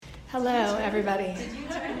Hello, everybody.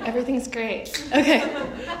 Everything's great. Okay.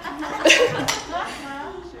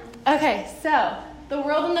 Okay, so the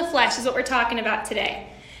world in the flesh is what we're talking about today.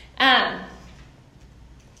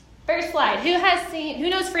 First slide. Who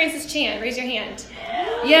knows Francis Chan? Raise your hand.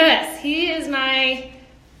 Yes, he is my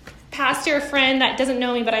pastor friend that doesn't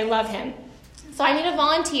know me, but I love him. So I need a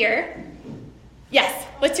volunteer. Yes.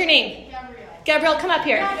 What's your name? Gabrielle, come up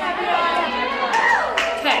here.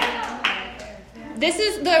 Okay. This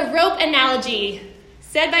is the rope analogy,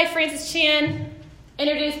 said by Francis Chan,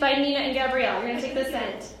 introduced by Nina and Gabrielle. You're going to take this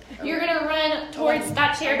end. You're going to run towards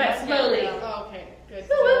that chair, but slowly. Oh, okay, good.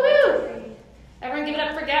 Woo, woo, woo. Everyone give it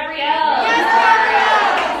up for Gabrielle. Yes,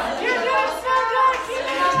 Gabrielle! You're doing so good! Keep it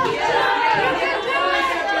up!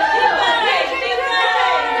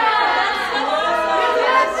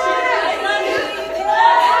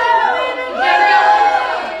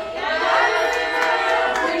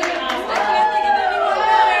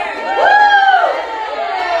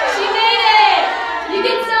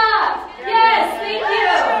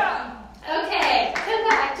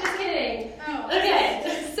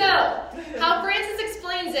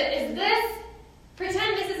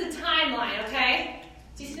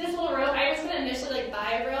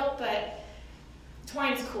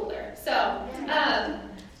 Twine's cooler. So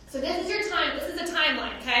this is your time. This is a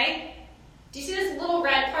timeline, okay? Do you see this little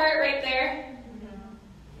red part right there?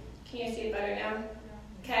 Can you see it better now?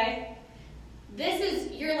 Okay. This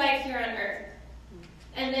is your life here on earth.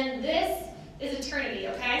 And then this is eternity,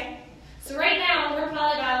 okay? So right now, we're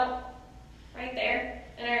probably about right there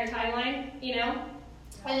in our timeline, you know?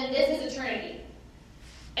 And then this is eternity.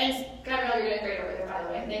 And Gabrielle, you're doing great over there, by the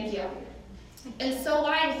way. Thank you. And so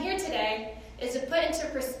why I'm here today is to put into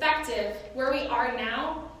perspective where we are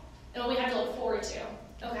now and what we have to look forward to,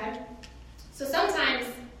 okay? So sometimes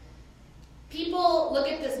people look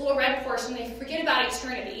at this little red portion, they forget about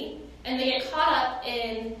eternity, and they get caught up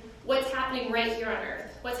in what's happening right here on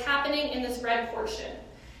earth, what's happening in this red portion.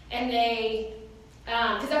 And they,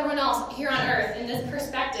 because everyone else here on earth in this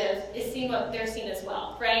perspective is seeing what they're seeing as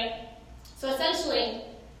well, right? So essentially,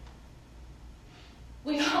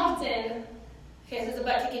 we often, okay, this is a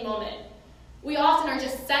butt-kicking moment, we often are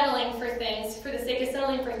just settling for things for the sake of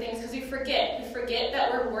settling for things because we forget. We forget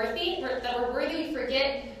that we're worthy. We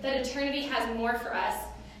forget that eternity has more for us,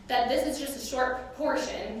 that this is just a short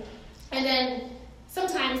portion. And then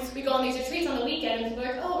sometimes we go on these retreats on the weekend and people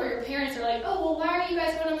are like, oh, or your parents are like, oh, well, why are you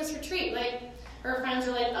guys going on this retreat? Like, or friends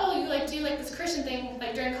are like, oh, you like do like this Christian thing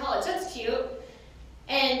like during college. That's cute.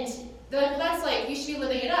 And they're like, well, that's like, you should be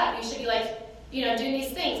living it up. You should be like, you know, doing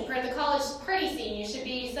these things, part of the college party scene, you should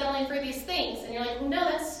be settling for these things. And you're like, well, no,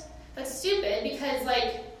 that's stupid because,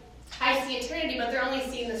 like, I see eternity, but they're only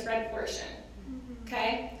seeing this red portion,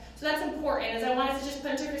 okay? So that's important, is I want us to just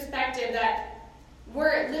put into perspective that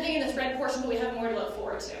we're living in this red portion, but we have more to look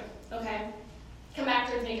forward to, okay? Come back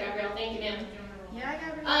to me, Gabrielle. Thank you, ma'am. Yeah,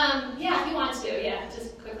 Gabrielle. Yeah, if you want to, yeah,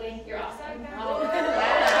 just quickly. You're awesome. It's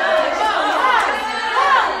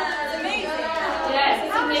amazing. Yes,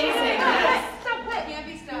 it's amazing. Yes.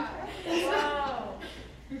 Wow.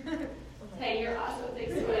 Hey, you're awesome.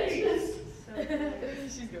 Thanks so much.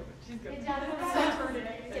 She's good. Good job.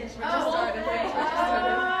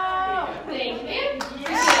 Thank you, ma'am.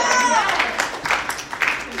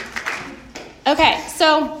 Okay,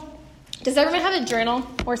 so does everyone have a journal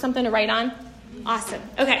or something to write on? Awesome.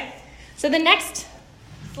 Okay, so the next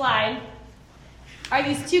slide are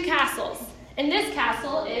these two castles. And this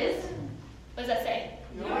castle is, what does that say?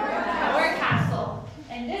 Your castle.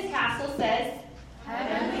 And this castle says,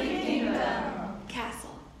 Heavenly Kingdom.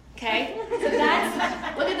 Castle. Okay? So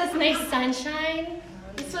that's, look at this nice sunshine.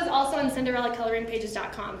 This was also on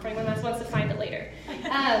CinderellaColoringPages.com for anyone that wants to find it later.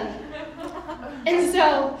 And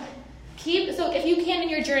so if you can in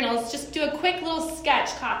your journals, just do a quick little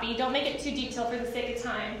sketch copy. Don't make it too detailed for the sake of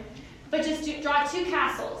time. But just draw two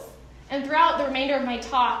castles. And throughout the remainder of my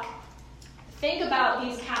talk, think about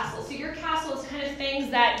these castles. So your castle is kind of things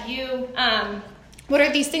that you, what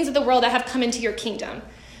are these things of the world that have come into your kingdom?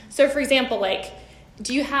 So for example, like,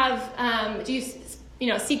 do you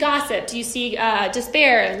see gossip? Do you see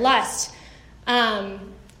despair, lust,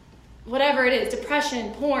 whatever it is,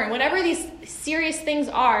 depression, porn, whatever these serious things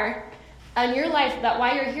are in your life that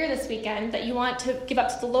while you're here this weekend that you want to give up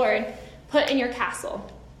to the Lord, put in your castle.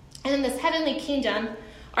 And then this heavenly kingdom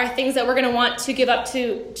are things that we're going to want to give up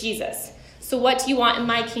to Jesus. So what do you want in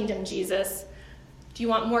my kingdom, Jesus? Do you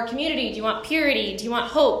want more community? Do you want purity? Do you want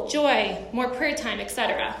hope, joy, more prayer time,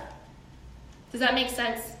 etc.? Does that make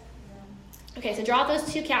sense? Yeah. Okay, so draw out those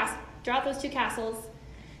two castles,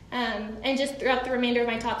 and just throughout the remainder of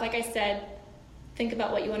my talk, like I said, think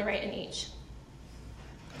about what you want to write in each.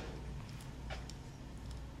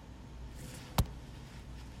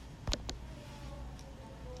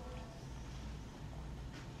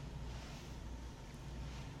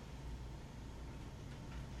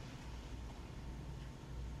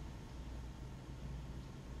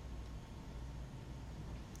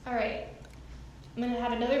 All right. I'm going to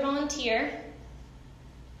have another volunteer.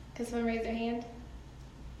 Can someone raise their hand?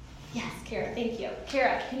 Yes, Kara, thank you.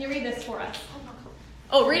 Kara, can you read this for us?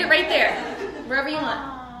 Oh, read it right there, wherever you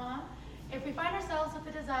want. If we find ourselves with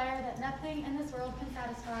the desire that nothing in this world can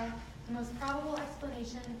satisfy, the most probable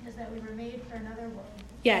explanation is that we were made for another world.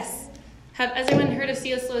 Yes. Has anyone heard of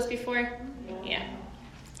C.S. Lewis before? Yeah.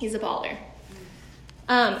 He's a baller.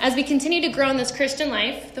 As we continue to grow in this Christian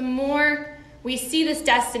life, the more we see this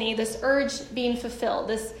destiny, this urge being fulfilled,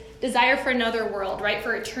 this desire for another world, right,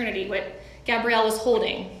 for eternity, what Gabrielle was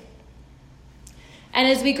holding. And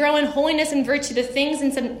as we grow in holiness and virtue, the things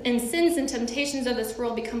and sins and temptations of this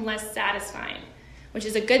world become less satisfying, which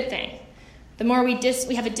is a good thing. The more we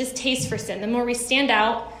have a distaste for sin, the more we stand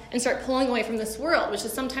out and start pulling away from this world, which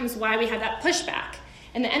is sometimes why we have that pushback.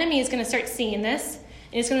 And the enemy is going to start seeing this,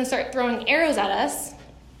 and he's going to start throwing arrows at us,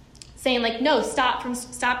 saying, like, no, stop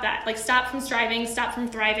that. Like, stop from striving, stop from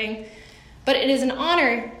thriving. But it is an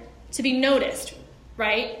honor to be noticed,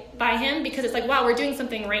 right, by him, because it's like, wow, we're doing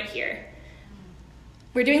something right here.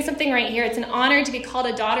 We're doing something right here. It's an honor to be called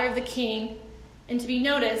a daughter of the King and to be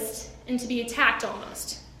noticed and to be attacked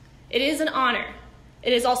almost. It is an honor.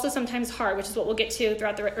 It is also sometimes hard, which is what we'll get to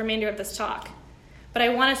throughout the remainder of this talk. But I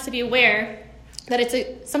want us to be aware that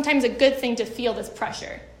it's sometimes a good thing to feel this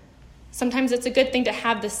pressure. Sometimes it's a good thing to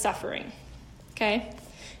have this suffering. Okay?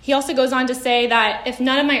 He also goes on to say that if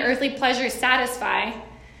none of my earthly pleasures satisfy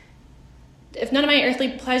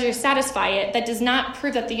it, that does not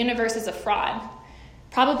prove that the universe is a fraud.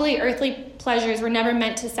 Probably earthly pleasures were never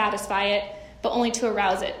meant to satisfy it, but only to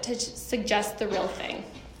arouse it, to suggest the real thing.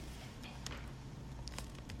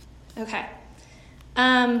 Okay.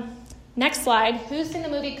 Next slide. Who's seen the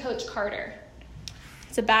movie Coach Carter?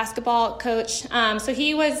 It's a basketball coach. So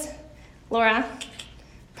he was, Laura,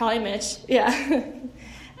 probably Mitch, yeah.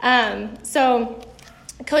 So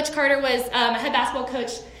Coach Carter was a head basketball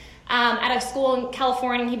coach at a school in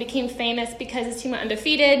California. He became famous because his team went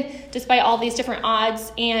undefeated despite all these different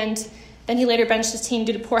odds, and then he later benched his team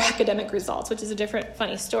due to poor academic results, which is a different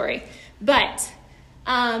funny story. But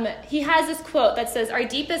he has this quote that says, our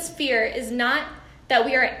deepest fear is not that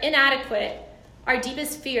we are inadequate. Our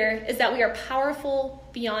deepest fear is that we are powerful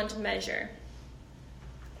beyond measure.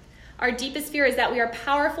 Our deepest fear is that we are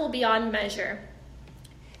powerful beyond measure.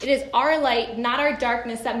 It is our light, not our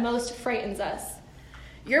darkness, that most frightens us.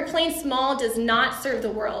 Your playing small does not serve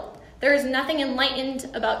the world. There is nothing enlightened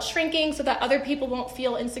about shrinking so that other people won't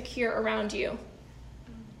feel insecure around you.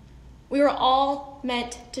 We were all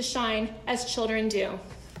meant to shine as children do.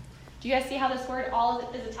 Do you guys see how this word all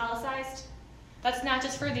is italicized? That's not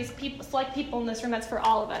just for these people, select people in this room, that's for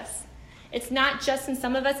all of us. It's not just in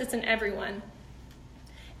some of us, it's in everyone.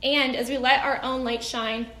 And as we let our own light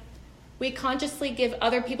shine, we consciously give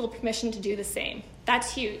other people permission to do the same.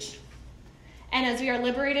 That's huge. And as we are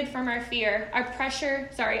liberated from our fear, our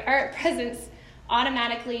presence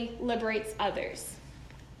automatically liberates others.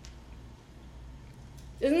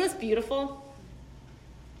 Isn't this beautiful?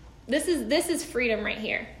 This is freedom right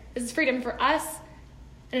here. This is freedom for us,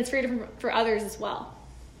 and it's freedom for others as well.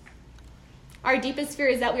 Our deepest fear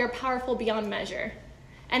is that we are powerful beyond measure.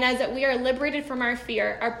 And as that we are liberated from our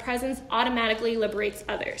fear, our presence automatically liberates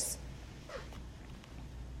others.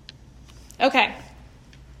 Okay,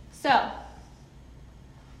 so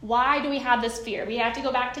why do we have this fear? We have to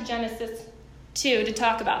go back to Genesis 2 to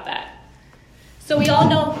talk about that. So we all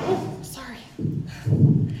know,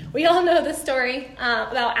 we all know the story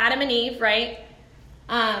about Adam and Eve, right?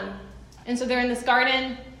 And so they're in this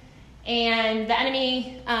garden, and the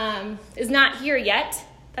enemy is not here yet.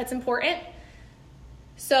 That's important.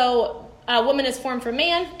 So a woman is formed from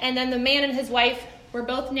man, and then the man and his wife were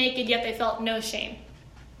both naked, yet they felt no shame.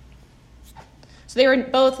 So they were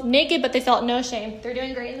both naked, but they felt no shame. They're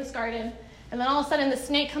doing great in this garden. And then all of a sudden the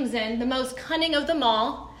snake comes in, the most cunning of them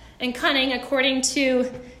all. And cunning, according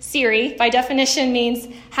to Siri, by definition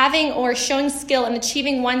means having or showing skill in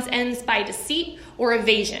achieving one's ends by deceit or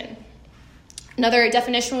evasion. Another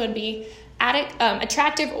definition would be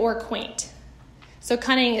attractive or quaint. So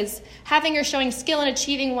cunning is having or showing skill in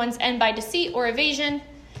achieving one's end by deceit or evasion,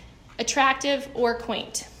 attractive or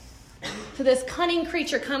quaint. So this cunning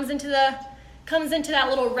creature comes into that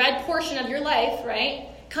little red portion of your life, right?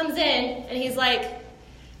 Comes in, and he's like,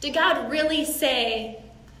 did God really say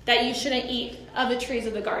that you shouldn't eat of the trees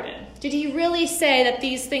of the garden? Did he really say that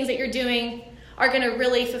these things that you're doing are going to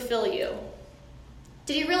really fulfill you?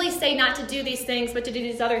 Did he really say not to do these things, but to do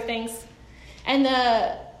these other things? And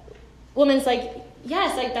the woman's like,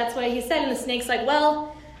 yes, like that's what he said. And the snake's like,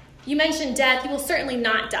 well, you mentioned death. You will certainly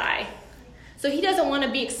not die. So he doesn't want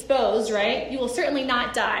to be exposed, right? You will certainly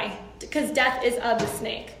not die, because death is of the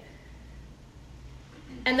snake.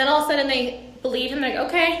 And then all of a sudden they believe him. Like,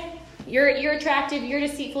 okay, you're attractive, you're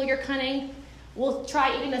deceitful, you're cunning. We'll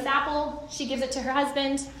try eating this apple. She gives it to her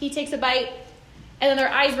husband. He takes a bite. And then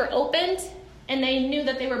their eyes were opened, and they knew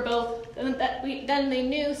that they were both,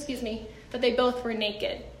 that they both were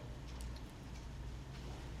naked.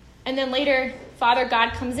 And then later, Father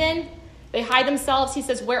God comes in. They hide themselves. He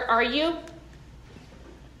says, "Where are you?"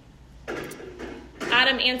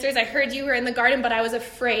 Adam answers, "I heard you were in the garden, but I was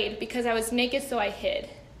afraid because I was naked, so I hid."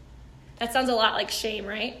 That sounds a lot like shame,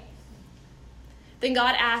 right? Then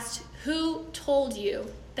God asked, "Who told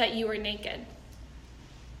you that you were naked?"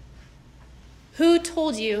 Who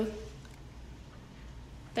told you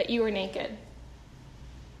that you were naked?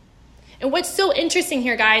 And what's so interesting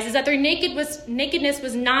here, guys, is that their nakedness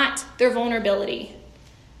was not their vulnerability.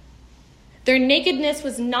 Their nakedness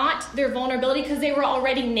was not their vulnerability because they were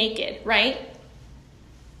already naked, right?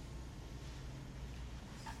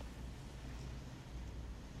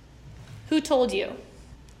 Who told you?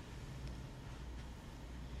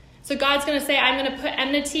 So God's going to say, "I'm going to put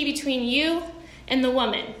enmity between you and the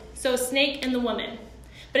woman." So snake and the woman.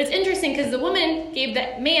 But it's interesting because the woman gave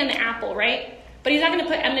the man the apple, right? But he's not going to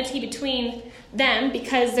put enmity between them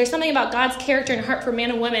because there's something about God's character and heart for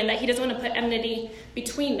man and woman that he doesn't want to put enmity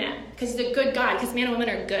between them because he's a good God, because man and women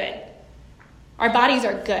are good. Our bodies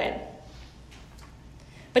are good.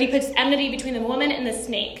 But he puts enmity between the woman and the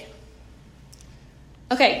snake.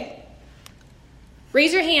 Okay.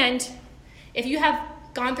 Raise your hand if you have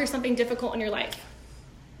gone through something difficult in your life.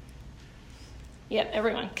 Yep,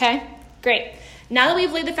 everyone. Okay, great. Now that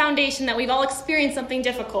we've laid the foundation that we've all experienced something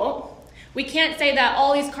difficult, we can't say that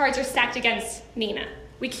all these cards are stacked against Nina.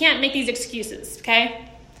 We can't make these excuses, okay?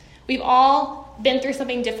 We've all been through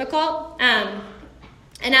something difficult, and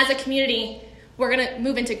as a community, we're going to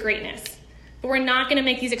move into greatness. But we're not going to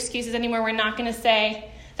make these excuses anymore. We're not going to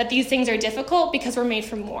say that these things are difficult because we're made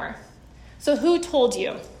for more. So who told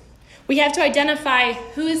you? We have to identify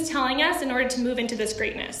who is telling us in order to move into this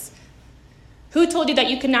greatness. Who told you that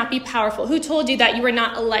you could not be powerful? Who told you that you were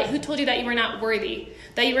not a light? Who told you that you were not worthy,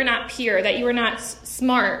 that you were not pure, that you were not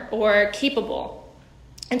smart or capable?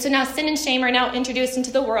 And so now sin and shame are now introduced into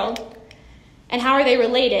the world. And how are they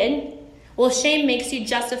related? Well, shame makes you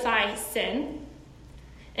justify sin,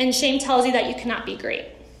 and shame tells you that you cannot be great.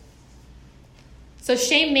 So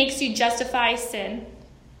shame makes you justify sin,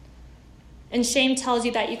 and shame tells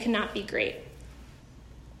you that you cannot be great.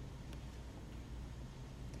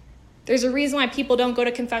 There's a reason why people don't go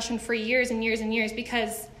to confession for years and years and years,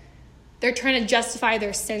 because they're trying to justify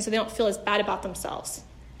their sin so they don't feel as bad about themselves.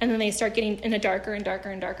 And then they start getting in a darker and darker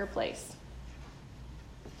and darker place.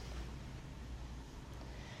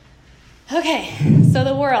 Okay, so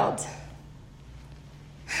the world.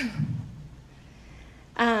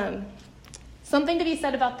 Something to be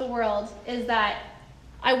said about the world is that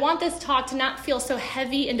I want this talk to not feel so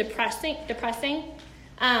heavy and depressing.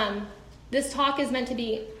 This talk is meant to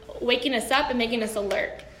be waking us up and making us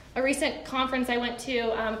alert. A recent conference I went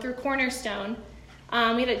to through Cornerstone,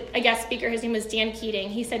 we had a guest speaker. His name was Dan Keating.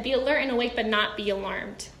 He said, "Be alert and awake, but not be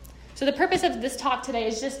alarmed." So the purpose of this talk today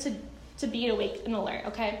is just to be awake and alert,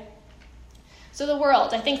 okay? So the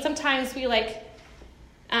world, I think sometimes we have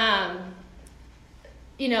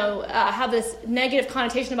this negative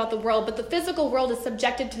connotation about the world, but the physical world is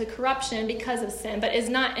subjected to corruption because of sin, but is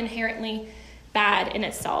not inherently bad in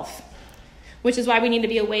itself, which is why we need to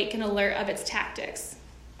be awake and alert of its tactics.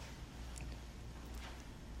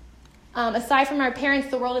 Aside from our parents,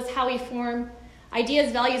 the world is how we form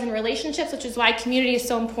ideas, values, and relationships, which is why community is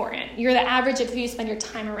so important. You're the average of who you spend your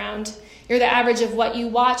time around. You're the average of what you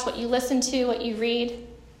watch, what you listen to, what you read.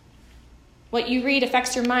 What you read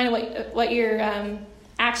affects your mind, and what your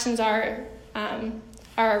actions are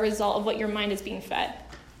a result of what your mind is being fed.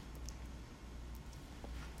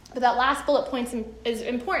 But that last bullet point is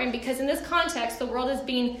important because in this context, the world is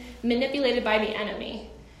being manipulated by the enemy.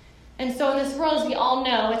 And so in this world, as we all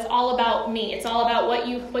know, it's all about me. It's all about what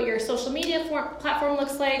your social media platform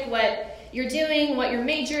looks like, what you're doing, what your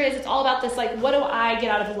major is. It's all about this, what do I get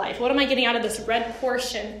out of life? What am I getting out of this red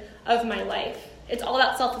portion of my life? It's all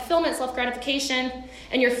about self-fulfillment, self-gratification,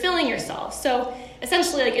 and you're filling yourself. So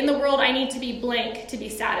essentially, in the world, I need to be blank to be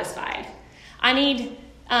satisfied. I need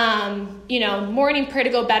morning prayer to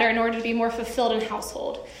go better in order to be more fulfilled in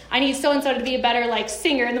household. I need so-and-so to be a better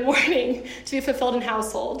singer in the morning to be fulfilled in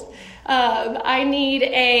household. I need to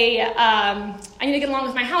get along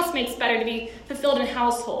with my housemates better to be fulfilled in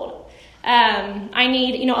household. I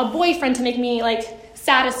need, a boyfriend to make me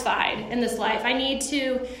satisfied in this life. I need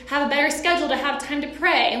to have a better schedule to have time to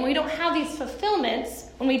pray. And when we don't have these fulfillments,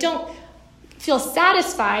 when we don't feel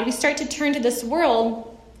satisfied, we start to turn to this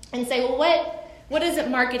world and say, well, What is it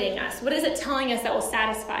marketing us? What is it telling us that will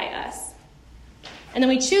satisfy us? And then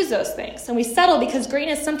we choose those things. And we settle because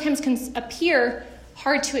greatness sometimes can appear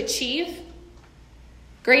hard to achieve.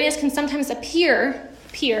 Greatness can sometimes appear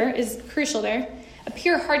is crucial there,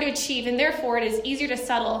 appear hard to achieve, and therefore it is easier to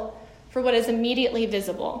settle for what is immediately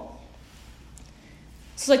visible.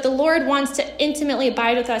 So like the Lord wants to intimately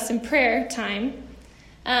abide with us in prayer time,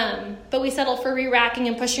 but we settle for re-racking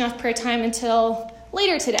and pushing off prayer time until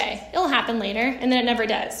later today. It'll happen later, and then it never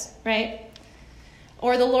does, right?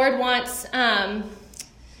 Or the Lord wants,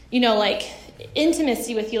 like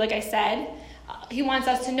intimacy with you, like I said. He wants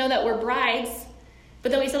us to know that we're brides,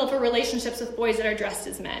 but then we settle for relationships with boys that are dressed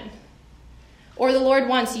as men. Or the Lord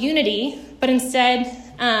wants unity, but instead,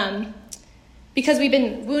 because we've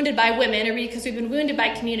been wounded by women or because we've been wounded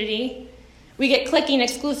by community, we get cliquey and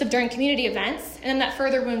exclusive during community events, and then that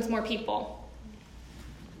further wounds more people.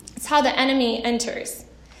 It's how the enemy enters.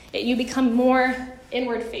 You become more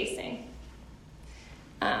inward-facing.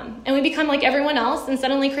 And we become like everyone else, and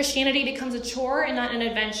suddenly Christianity becomes a chore and not an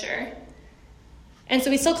adventure. And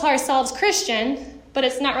so we still call ourselves Christian, but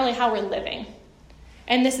it's not really how we're living.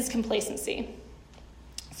 And this is complacency.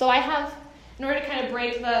 So I have, in order to kind of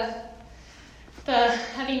break the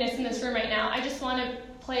heaviness in this room right now, I just want to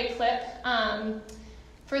play a clip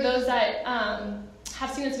for those that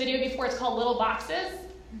have seen this video before. It's called Little Boxes.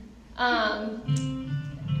 And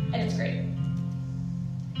it's great.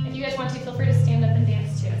 If you guys want to, feel free to stand up and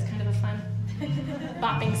dance too. It's kind of a fun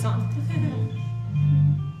bopping song.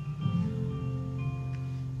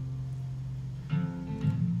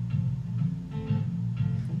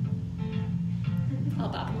 I'll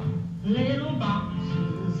bop along. Little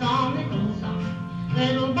boxes on the hillside,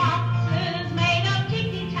 little boxes made of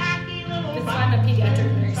ticky-tacky, little boxes. I'm a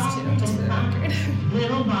pediatric nurse too, just for the record.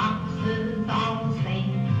 Little boxes all the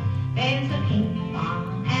same. There's a pink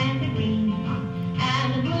one and a green one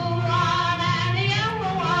and a blue one and a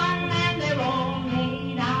yellow one, and they're all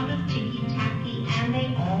made out of ticky-tacky, and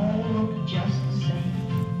they all look just the same.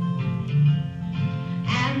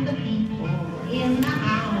 And the people in the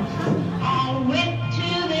house all went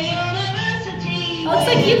to the university. Looks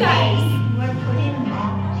like you guys. Were put in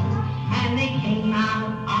boxes, and they came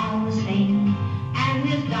out all the same. And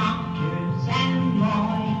there's doctors and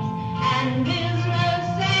lawyers and business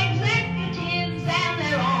executives, and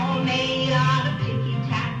they're all made out of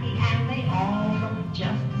ticky-tacky, and they all look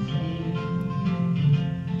just the same.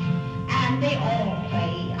 And they all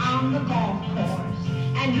play on the golf course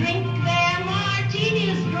and drink their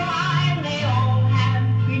martinis dry, and they all have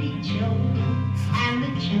pretty children, and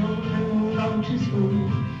the children go to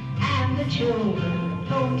school, and the children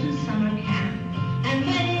go to summer camp, and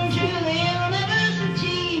then to the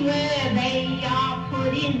university where they are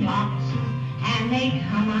put in boxes, and they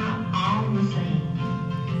come out all the same.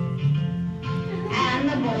 And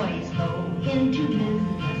the boys go into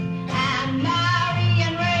business and marry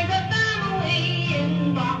and raise a family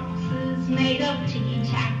in boxes made of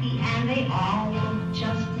ticky-tacky, and they all look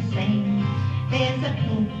just the same. There's a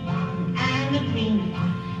pink one and a green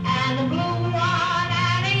one and a blue one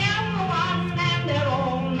and a yellow one, and they're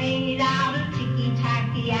all made out of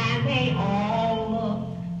ticky-tacky, and they all look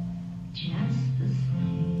just the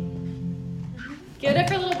same. Give it up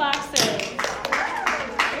for Little Boxes.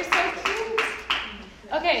 You're so cute.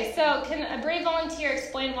 Okay, so can a brave volunteer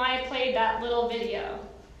explain why I played that little video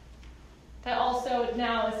that also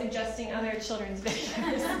now is suggesting other children's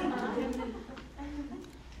videos?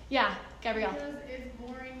 Yeah, Gabrielle. Because it's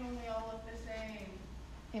boring when we all look the same.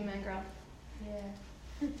 Amen, girl. Yeah.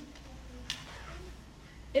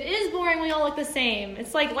 It is boring when we all look the same.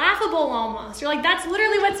 It's like laughable almost. You're like, that's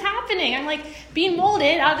literally what's happening. I'm like being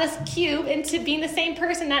molded out of this cube into being the same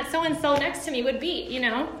person that so-and-so next to me would be,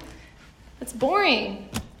 It's boring.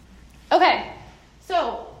 Okay,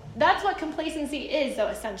 so that's what complacency is, though,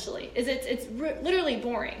 essentially, is it's literally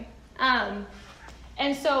boring. And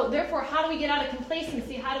so, therefore, how do we get out of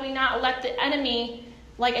complacency? How do we not let the enemy,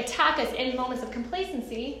 attack us in moments of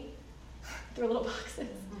complacency? Through little boxes.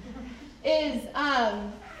 There's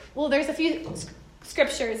a few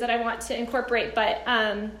scriptures that I want to incorporate, but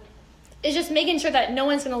it's just making sure that no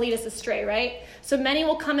one's going to lead us astray, right? So many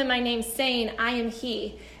will come in my name saying, I am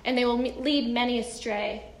he, and they will lead many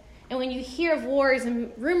astray. And when you hear of wars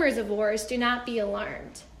and rumors of wars, do not be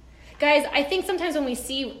alarmed. Guys, I think sometimes when we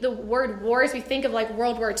see the word wars, we think of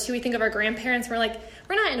World War II, we think of our grandparents, we're like,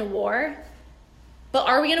 we're not in a war. But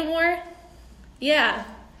are we in a war? Yeah.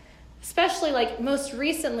 Especially most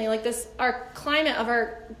recently, our climate of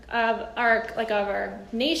our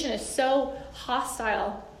nation is so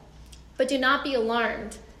hostile. But do not be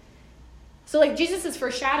alarmed. So like Jesus is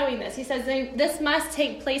foreshadowing this. He says, this must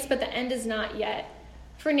take place, but the end is not yet.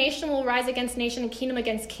 For nation will rise against nation and kingdom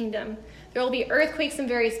against kingdom. There will be earthquakes in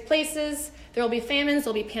various places. There will be famines.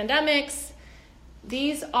 There will be pandemics.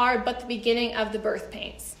 These are but the beginning of the birth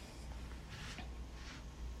pains.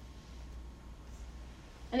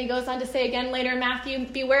 And he goes on to say again later in Matthew,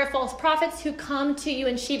 beware of false prophets who come to you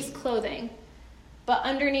in sheep's clothing, but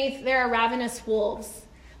underneath there are ravenous wolves.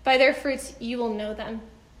 By their fruits you will know them.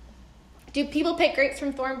 Do people pick grapes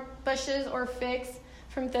from thorn bushes or figs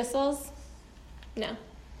from thistles? No.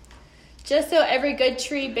 Just so every good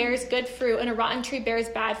tree bears good fruit and a rotten tree bears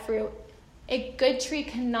bad fruit. A good tree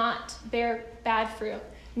cannot bear bad fruit,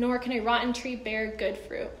 nor can a rotten tree bear good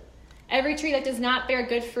fruit. Every tree that does not bear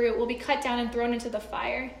good fruit will be cut down and thrown into the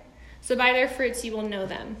fire. So by their fruits you will know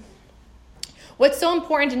them. What's so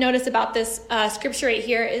important to notice about this scripture right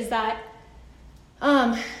here is that,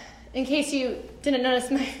 in case you didn't notice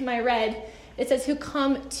my red, it says, who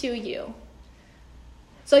come to you.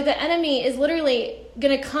 So like the enemy is literally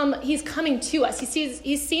going to come, he's coming to us.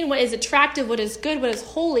 He's seen what is attractive, what is good, what is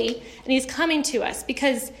holy, and he's coming to us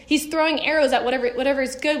because he's throwing arrows at whatever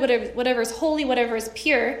is good, whatever is holy, whatever is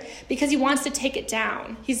pure, because he wants to take it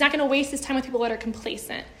down. He's not going to waste his time with people that are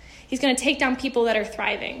complacent. He's going to take down people that are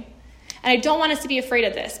thriving. And I don't want us to be afraid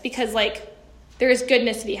of this because like there is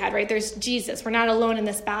goodness to be had, right? There's Jesus. We're not alone in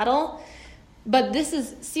this battle. But this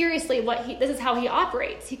is seriously this is how he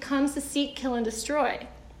operates. He comes to seek, kill, and destroy.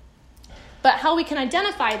 But how we can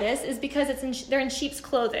identify this is because they're in sheep's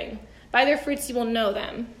clothing. By their fruits you will know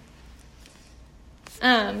them.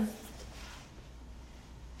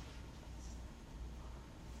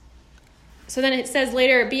 So then it says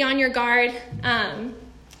later, be on your guard.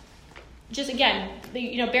 Just again,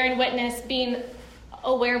 bearing witness, being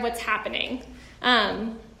aware of what's happening. I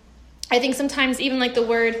think sometimes even like the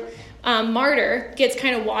word martyr gets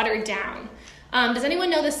kind of watered down. Does anyone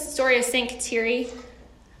know the story of Saint Kateri?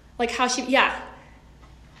 Like how she, yeah.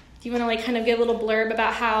 Do you want to like kind of give a little blurb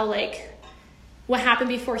about how like what happened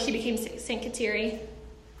before she became Saint Kateri? I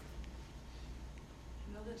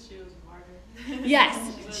know that she was a martyr. Yes,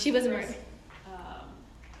 she was a martyr.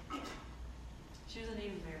 She was a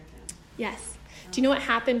Native American. Yes. Do you know what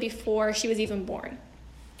happened before she was even born?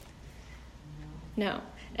 No.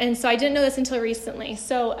 And so I didn't know this until recently.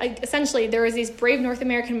 So essentially there was these brave North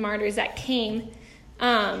American martyrs that came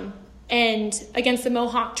and against the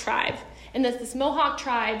Mohawk tribe. And this Mohawk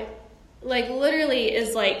tribe, like literally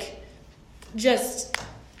is like just,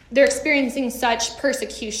 they're experiencing such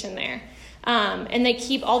persecution there.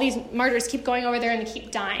 And all these martyrs keep going over there and they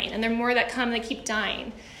keep dying. And there are more that come and they keep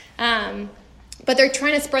dying. But they're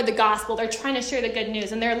trying to spread the gospel. They're trying to share the good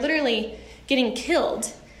news. And they're literally getting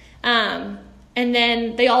killed. And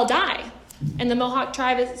then they all die. And the Mohawk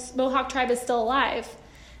tribe is still alive.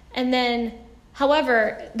 And then,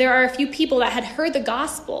 however, there are a few people that had heard the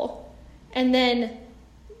gospel. And then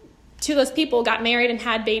two of those people got married and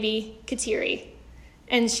had baby Kateri.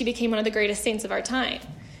 And she became one of the greatest saints of our time.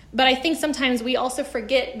 But I think sometimes we also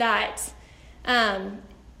forget that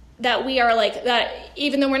we are like, that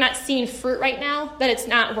even though we're not seeing fruit right now, that it's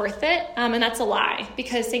not worth it. And that's a lie,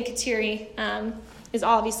 because Saint Kateri is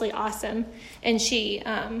obviously awesome. And she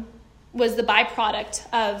was the byproduct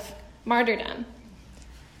of martyrdom.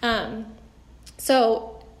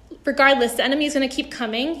 So regardless, the enemy is going to keep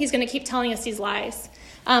coming. He's going to keep telling us these lies.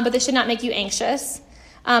 But this should not make you anxious.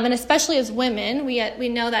 And especially as women, we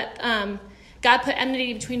know that God put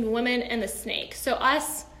enmity between women and the snake. So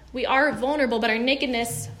we are vulnerable, but our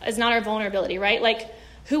nakedness is not our vulnerability, right? Like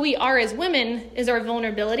who we are as women is our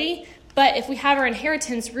vulnerability. But if we have our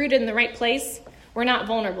inheritance rooted in the right place, we're not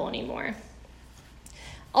vulnerable anymore.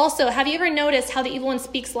 Also, have you ever noticed how the evil one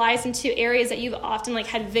speaks lies into areas that you've often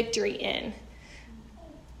had victory in?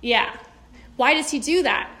 Yeah. Why does he do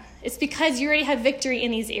that? It's because you already have victory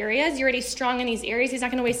in these areas. You're already strong in these areas. He's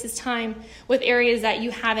not going to waste his time with areas that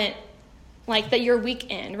you haven't, that you're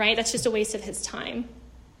weak in, right? That's just a waste of his time.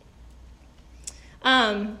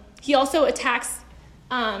 He also attacks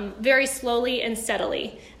very slowly and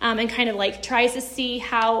steadily, and kind of tries to see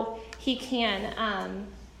how he can,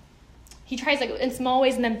 he tries in small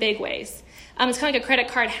ways and then big ways. It's kind of like a credit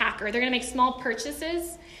card hacker. They're going to make small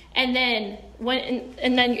purchases, and then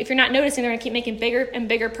then if you're not noticing, they're going to keep making bigger and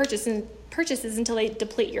bigger purchases until they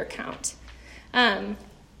deplete your account.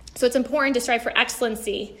 So it's important to strive for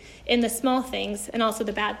excellency in the small things and also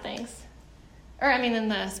the bad things. In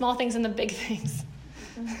the small things and the big things.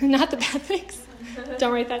 Not the bad things.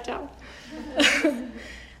 Don't write that down.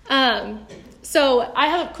 So I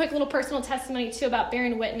have a quick little personal testimony too about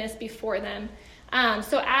bearing witness before them.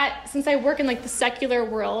 Since I work in the secular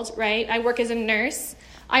world, right? I work as a nurse.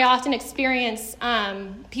 I often experience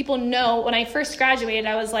people know when I first graduated,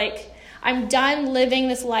 I was like, I'm done living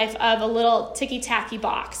this life of a little ticky-tacky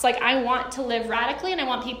box. Like, I want to live radically, and I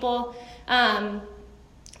want people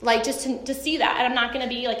like just to see that. And I'm not going to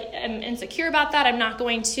be like I'm insecure about that. I'm not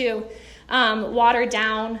going to water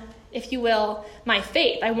down, if you will, my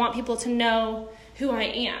faith. I want people to know who I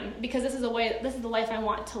am, because this is the life I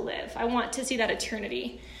want to live. I want to see that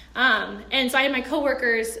eternity. And so I had my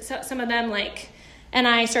coworkers, some of them and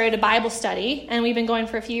I started a Bible study, and we've been going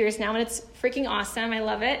for a few years now, and it's freaking awesome. I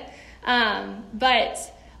love it.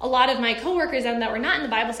 But a lot of my coworkers that were not in the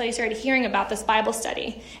Bible study started hearing about this Bible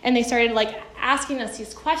study, and they started asking us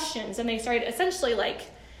these questions, and they started essentially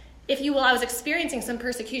if you will, I was experiencing some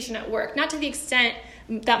persecution at work, not to the extent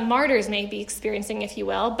that martyrs may be experiencing, if you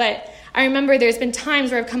will, but I remember there's been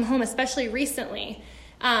times where I've come home, especially recently,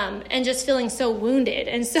 and just feeling so wounded,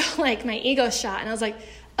 and so my ego shot, and I was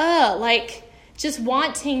just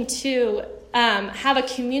wanting to have a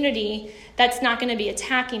community that's not going to be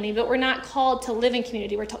attacking me. But we're not called to live in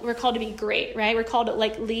community. We're called to be great, right? We're called to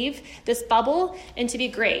leave this bubble and to be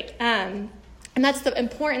great. And that's the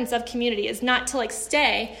importance of community, is not to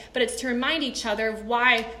stay, but it's to remind each other of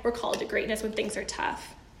why we're called to greatness when things are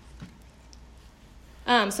tough.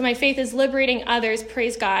 So my faith is liberating others,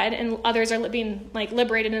 praise God, and others are being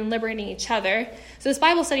liberated and liberating each other. So this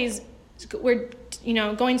Bible study we're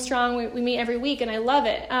going strong. We meet every week, and I love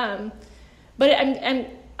it. But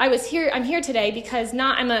I'm here today because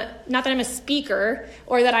not that I'm a speaker,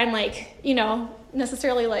 or that I'm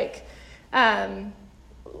necessarily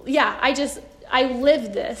I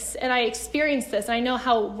live this and I experience this, and I know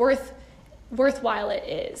how worthwhile it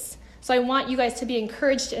is. So I want you guys to be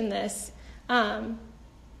encouraged in this. I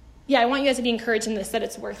want you guys to be encouraged in this, that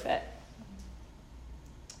it's worth it.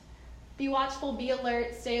 Be watchful, be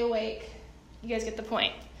alert, stay awake. You guys get the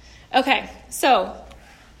point. Okay, so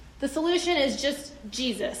the solution is just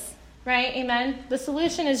Jesus, right? Amen? The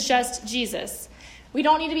solution is just Jesus. We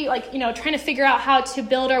don't need to be trying to figure out how to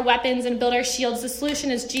build our weapons and build our shields. The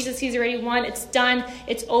solution is Jesus. He's already won. It's done.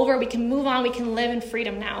 It's over. We can move on. We can live in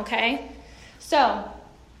freedom now, okay? So,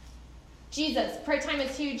 Jesus. Prayer time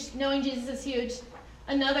is huge. Knowing Jesus is huge.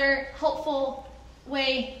 Another helpful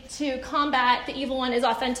way to combat the evil one is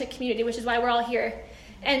authentic community, which is why we're all here.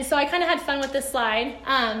 And so I kind of had fun with this slide.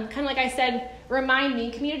 Kind of like I said, remind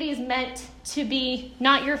me, community is meant to be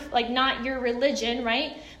not your religion,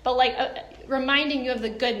 right? But reminding you of the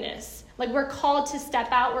goodness. We're called to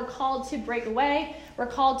step out. We're called to break away. We're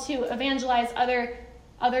called to evangelize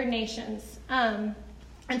other nations. And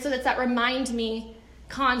so that's that remind me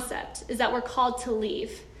concept, is that we're called to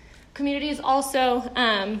leave. Community is also,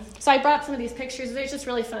 so I brought some of these pictures. They're just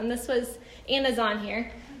really fun. This was Anna's on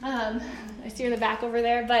here. I see her in the back over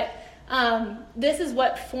there. But this is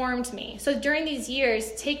what formed me. So during these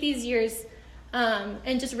years, take these years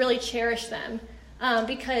and just really cherish them.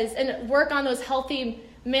 And work on those healthy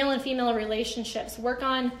male and female relationships. Work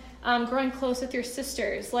on growing close with your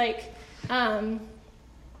sisters.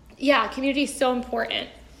 Community is so important.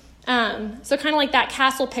 So kind of like that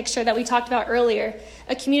castle picture that we talked about earlier,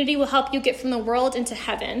 a community will help you get from the world into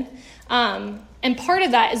heaven. And part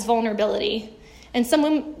of that is vulnerability. And some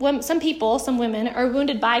women are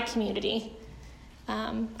wounded by community.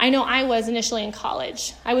 I know I was initially in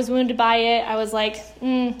college. I was wounded by it. I was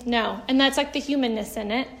no. And that's the humanness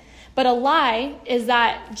in it. But a lie is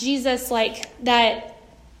that Jesus,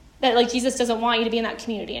 Jesus doesn't want you to be in that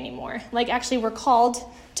community anymore. Actually, we're called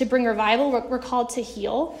to bring revival. We're called to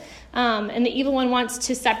heal. And the evil one wants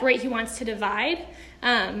to separate. He wants to divide.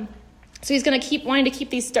 So he's going to keep wanting to keep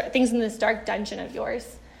these things in this dark dungeon of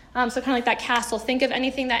yours. So kind of like that castle. Think of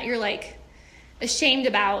anything that you're ashamed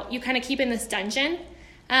about. You kind of keep in this dungeon.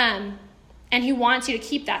 And he wants you to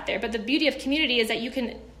keep that there. But the beauty of community is that you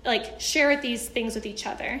can share these things with each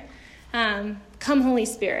other. Come, Holy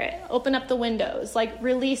Spirit, open up the windows,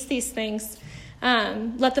 release these things,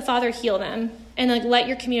 let the Father heal them, and let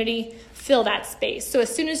your community fill that space. So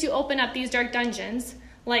as soon as you open up these dark dungeons,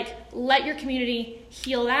 let your community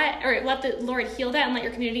heal that, or let the Lord heal that and let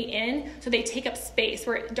your community in, so they take up space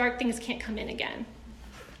where dark things can't come in again.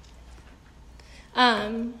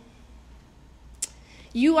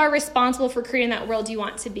 You are responsible for creating that world you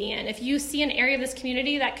want to be in. If you see an area of this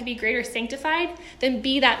community that could be greater sanctified, then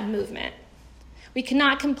be that movement. We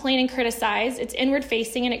cannot complain and criticize. It's inward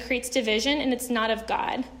facing and it creates division, and it's not of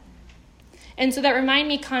God. And so that remind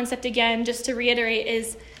me concept, again, just to reiterate,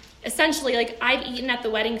 is essentially I've eaten at the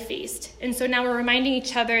wedding feast. And so now we're reminding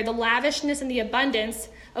each other the lavishness and the abundance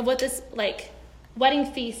of what this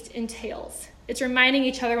wedding feast entails. It's reminding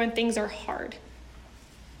each other when things are hard.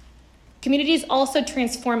 Community is also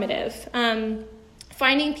transformative. 1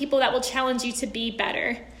 finding people that will challenge you to be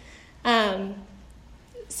better.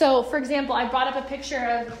 So, for example, I brought up a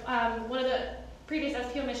picture of one of the previous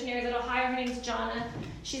SPO missionaries at Ohio. Her name's Jonna.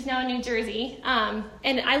 She's now in New Jersey.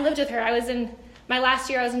 And I lived with her. My last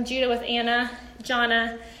year, I was in Judah with Anna,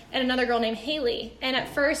 Jonna, and another girl named Haley. And at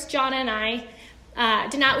first, Jonna and I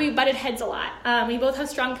we butted heads a lot. We both have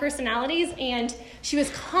strong personalities, and she was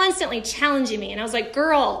constantly challenging me. And I was like,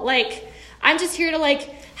 girl, I'm just here to,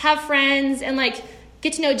 have friends and,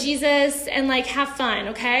 get to know Jesus and, have fun,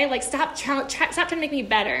 okay? Stop trying to make me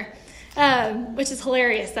better, which is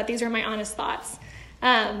hilarious that these were my honest thoughts.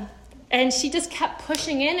 And she just kept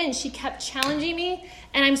pushing in, and she kept challenging me,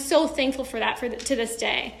 and I'm so thankful for that to this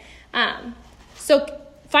day. So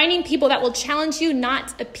finding people that will challenge you,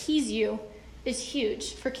 not appease you, is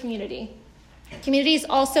huge for community. Community is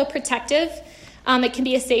also protective. It can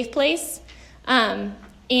be a safe place. And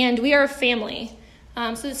we are a family.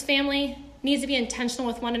 So this family needs to be intentional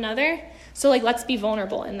with one another. So let's be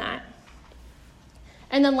vulnerable in that.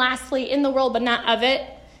 And then lastly, in the world but not of it,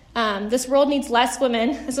 this world needs less women.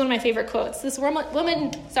 This is one of my favorite quotes. This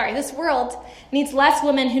world needs less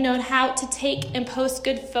women who know how to take and post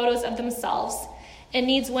good photos of themselves. It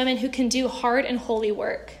needs women who can do hard and holy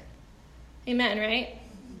work. Amen, right?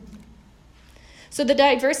 So the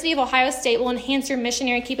diversity of Ohio State will enhance your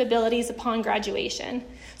missionary capabilities upon graduation.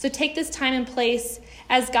 So take this time and place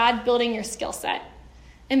as God building your skill set.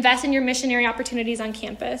 Invest in your missionary opportunities on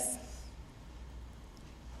campus.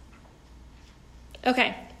 Okay,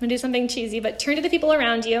 I'm going to do something cheesy, but turn to the people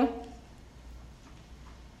around you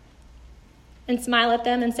and smile at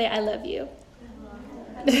them and say, I love you.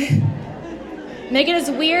 Make it as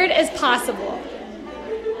weird as possible.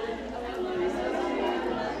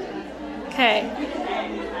 Okay.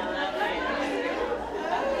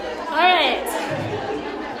 All right.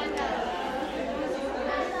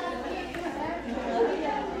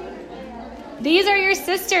 These are your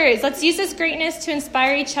sisters. Let's use this greatness to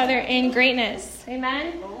inspire each other in greatness.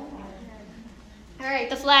 Amen? All right,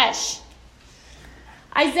 the flesh.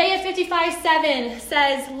 Isaiah 55:7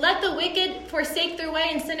 says, let the wicked forsake their way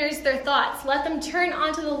and sinners their thoughts. Let them turn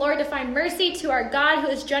unto the Lord to find mercy, to our God who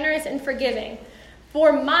is generous and forgiving.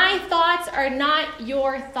 For my thoughts are not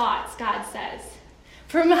your thoughts, God says.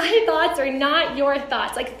 For my thoughts are not your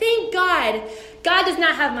thoughts. Thank God. God does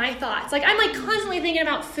not have my thoughts. I'm constantly thinking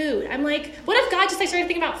about food. I'm what if God just started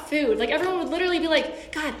thinking about food? Everyone would literally be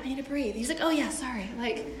God, I need to breathe. He's oh yeah, sorry.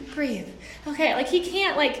 Breathe. Okay, he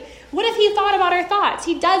can't, what if he thought about our thoughts?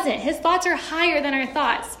 He doesn't. His thoughts are higher than our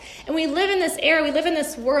thoughts. And we live in this era, we live in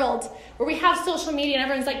this world where we have social media and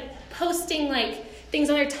everyone's posting things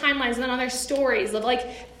on their timelines and then on their stories of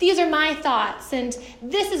these are my thoughts and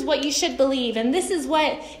this is what you should believe and this is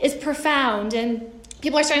what is profound, and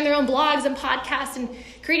people are starting their own blogs and podcasts and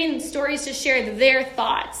creating stories to share their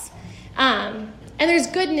thoughts. And there's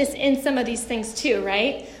goodness in some of these things too,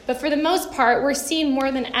 right? But for the most part, we're seeing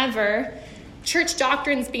more than ever church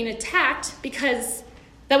doctrines being attacked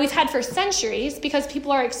that we've had for centuries, because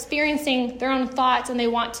people are experiencing their own thoughts and they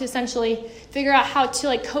want to essentially figure out how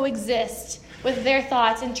to coexist with their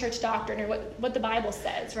thoughts in church doctrine or what the Bible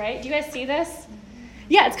says, right? Do you guys see this?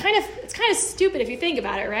 Yeah, it's kind of stupid if you think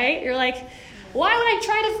about it, right? You're why would I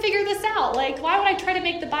try to figure this out? Why would I try to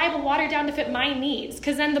make the Bible watered down to fit my needs?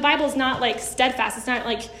 Because then the Bible's not steadfast. It's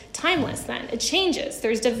not timeless then. It changes.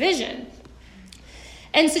 There's division.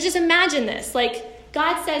 And so just imagine this.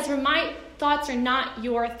 God says, for my thoughts are not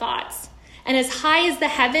your thoughts. And as high as the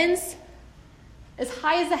heavens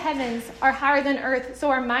are higher than earth,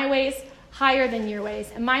 so are my ways higher than your ways,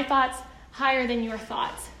 and my thoughts higher than your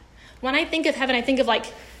thoughts. When I think of heaven, I think of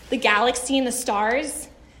the galaxy and the stars.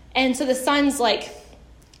 And so the sun's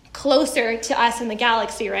closer to us in the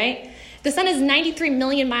galaxy, right? The sun is 93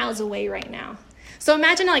 million miles away right now. So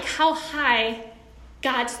imagine how high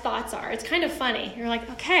God's thoughts are. It's kind of funny. You're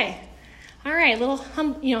okay, all right, little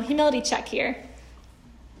humility check here.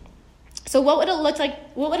 So what would it look like?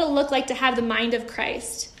 What would it look like to have the mind of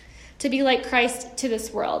Christ, to be like Christ to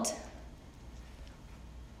this world?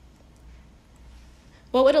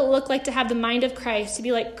 What would it look like to have the mind of Christ, to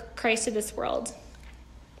be like Christ to this world?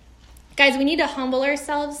 Guys, we need to humble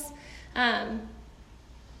ourselves and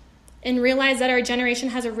realize that our generation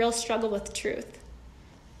has a real struggle with truth.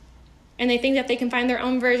 And they think that they can find their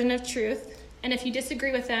own version of truth. And if you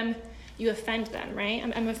disagree with them, you offend them, right?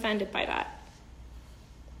 I'm offended by that.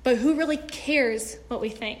 But who really cares what we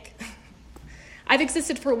think? I've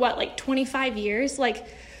existed for 25 years?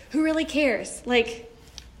 Who really cares?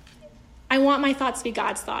 I want my thoughts to be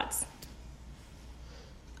God's thoughts.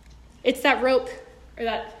 It's that rope or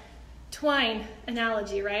that twine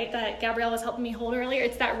analogy, right, that Gabrielle was helping me hold earlier.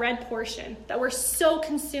 It's that red portion that we're so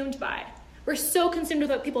consumed by. We're so consumed with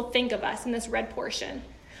what people think of us in this red portion.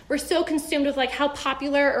 We're so consumed with like how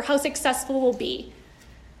popular or how successful we'll be.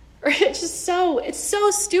 Or it's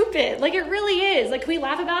so stupid. Like, it really is. Like, can we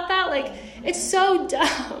laugh about that? Like, it's so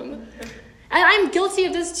dumb. And I'm guilty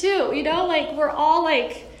of this too, you know? Like, we're all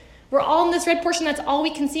in this red portion. That's all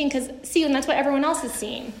we can see, and that's what everyone else is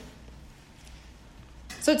seeing.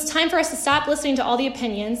 So it's time for us to stop listening to all the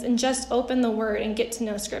opinions and just open the Word and get to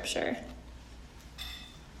know Scripture.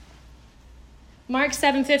 Mark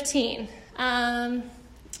 7:15.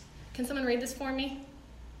 Can someone read this for me?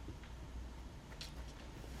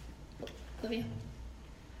 Olivia.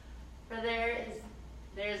 For there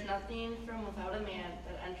is nothing from without a man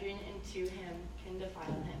that entering into him can defile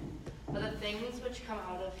him. But the things which come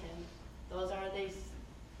out of him, those are they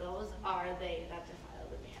that defile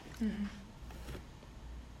the man. Mm-hmm.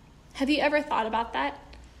 Have you ever thought about that?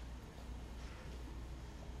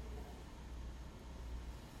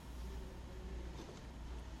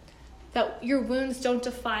 That your wounds don't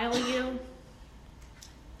defile you?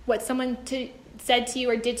 What someone said to you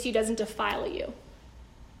or did to you doesn't defile you.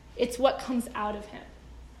 It's what comes out of him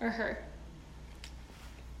or her.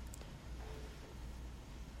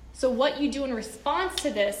 So what you do in response to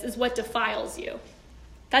this is what defiles you.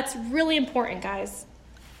 That's really important, guys.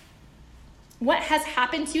 What has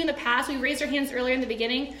happened to you in the past, we raised our hands earlier in the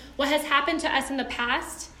beginning, what has happened to us in the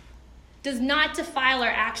past does not defile our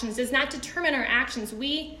actions, does not determine our actions.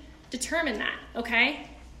 We determine that, okay?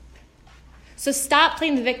 So stop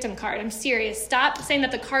playing the victim card. I'm serious. Stop saying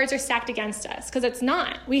that the cards are stacked against us, because it's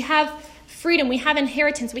not. We have freedom. We have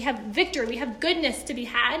inheritance. We have victory. We have goodness to be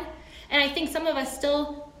had. And I think some of us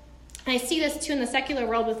still, and I see this too in the secular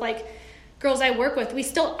world with like girls I work with, we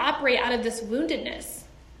still operate out of this woundedness.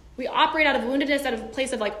 We operate out of woundedness, out of a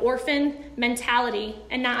place of like orphan mentality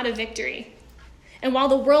and not out of victory. And while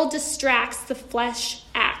the world distracts, the flesh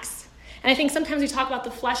acts. And I think sometimes we talk about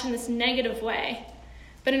the flesh in this negative way.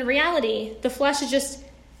 But in reality, the flesh is just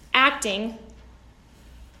acting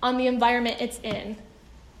on the environment it's in.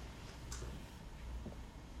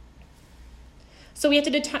 So we have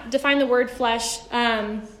to define the word flesh.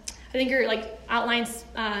 I think your outlines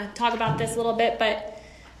talk about this a little bit, but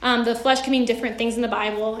the flesh can mean different things in the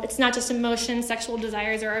Bible. It's not just emotions, sexual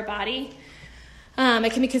desires, or our body.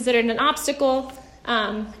 It can be considered an obstacle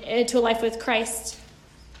to a life with Christ.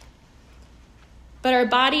 But our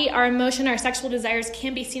body, our emotion, our sexual desires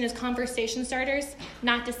can be seen as conversation starters,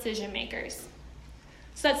 not decision makers.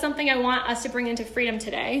 So that's something I want us to bring into freedom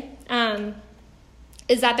today,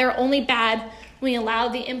 is that they're only bad when we allow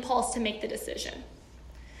the impulse to make the decision.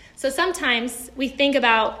 So sometimes we think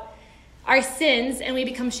about our sins and we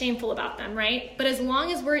become shameful about them, right? But as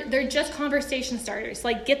long as they're just conversation starters,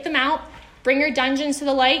 like get them out, bring your dungeons to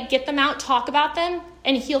the light, get them out, talk about them,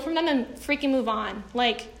 and heal from them and freaking move on.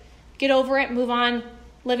 Like, get over it, move on,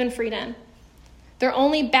 live in freedom. They're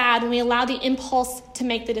only bad when we allow the impulse to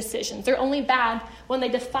make the decisions. They're only bad when they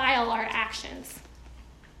defile our actions.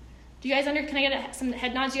 Do you guys can I get some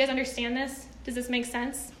head nods? Do you guys understand this? Does this make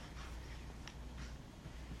sense?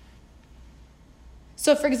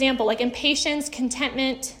 So for example, like impatience,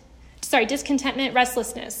 discontentment,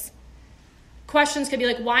 restlessness. Questions could be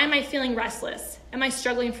like, why am I feeling restless? Am I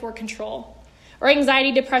struggling for control? Or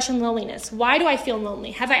anxiety, depression, loneliness. Why do I feel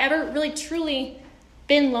lonely? Have I ever really truly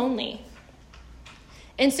been lonely?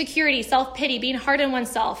 Insecurity, self-pity, being hard on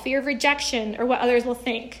oneself, fear of rejection or what others will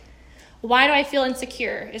think. Why do I feel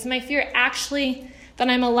insecure? Is my fear actually that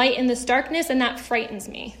I'm a light in this darkness and that frightens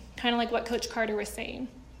me? Kind of like what Coach Carter was saying.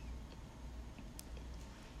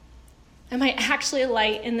 Am I actually a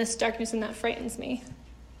light in this darkness and that frightens me?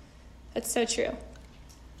 That's so true.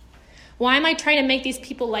 Why am I trying to make these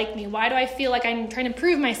people like me? Why do I feel like I'm trying to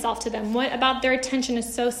prove myself to them? What about their attention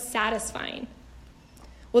is so satisfying?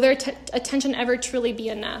 Will their attention ever truly be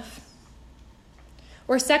enough?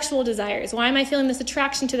 Or sexual desires. Why am I feeling this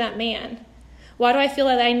attraction to that man? Why do I feel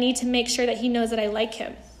that I need to make sure that he knows that I like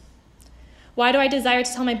him? Why do I desire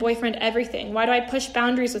to tell my boyfriend everything? Why do I push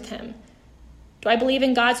boundaries with him? Do I believe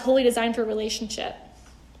in God's holy design for relationship?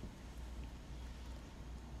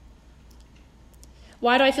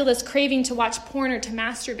 Why do I feel this craving to watch porn or to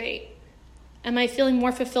masturbate? Am I feeling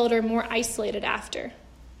more fulfilled or more isolated after?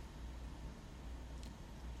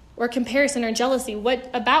 Or comparison or jealousy. What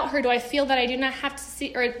about her do I feel that I do not have to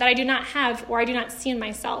see, or that I do not have, or I do not see in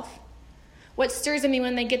myself? What stirs in me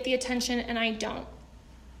when they get the attention and I don't?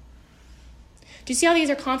 Do you see how these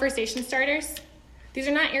are conversation starters? These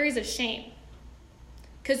are not areas of shame.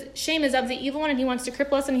 Because shame is of the evil one and he wants to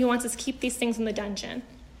cripple us and he wants us to keep these things in the dungeon.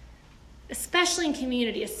 especially in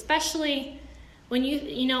community, especially when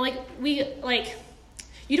you don't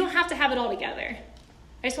have to have it all together.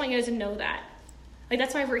 I just want you guys to know that. Like,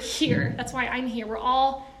 that's why we're here. That's why I'm here.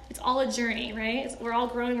 It's all a journey, right? We're all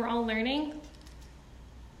growing, we're all learning.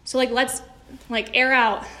 So let's air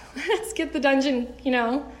out. Let's get the dungeon,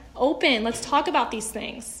 open. Let's talk about these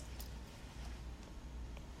things.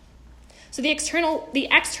 So the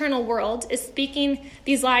external world is speaking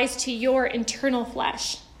these lies to your internal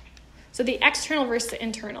flesh. So the external versus the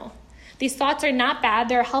internal. These thoughts are not bad.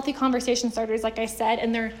 They're healthy conversation starters, like I said,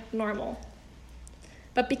 and they're normal.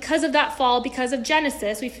 But because of that fall, because of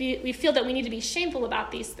Genesis, we feel that we need to be shameful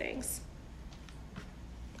about these things.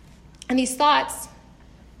 And these thoughts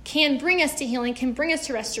can bring us to healing, can bring us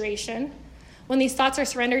to restoration when these thoughts are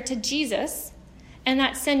surrendered to Jesus and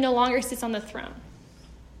that sin no longer sits on the throne.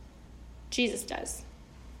 Jesus does.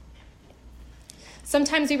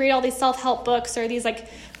 Sometimes we read all these self-help books or these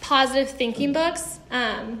positive thinking books,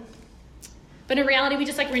 but in reality we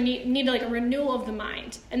just need a renewal of the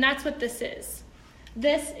mind, and that's what this is.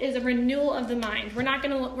 This is a renewal of the mind. We're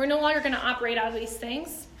no longer gonna operate out of these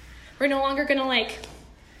things. We're no longer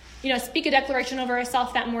gonna speak a declaration over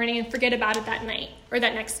ourselves that morning and forget about it that night or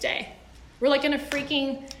that next day. We're gonna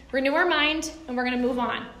freaking renew our mind and we're gonna move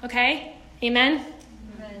on. Okay? Amen.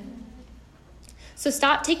 So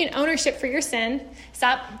stop taking ownership for your sin.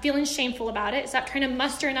 Stop feeling shameful about it. Stop trying to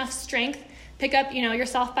muster enough strength. Pick up,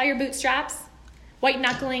 yourself by your bootstraps, white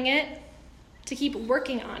knuckling it to keep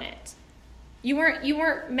working on it. You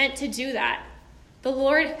weren't meant to do that. The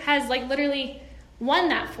Lord has literally won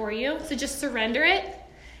that for you. So just surrender it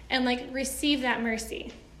and receive that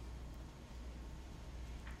mercy.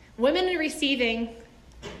 Women in receiving,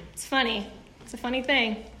 it's funny. It's a funny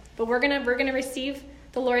thing, but we're gonna receive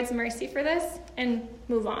the Lord's mercy for this and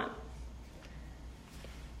move on.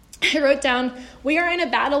 I wrote down, we are in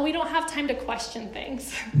a battle. We don't have time to question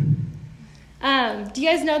things. Do you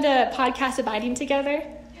guys know the podcast Abiding Together?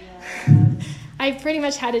 Yeah. I pretty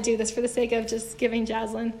much had to do this for the sake of just giving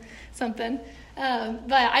Jaslyn something.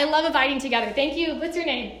 But I love Abiding Together. Thank you. What's your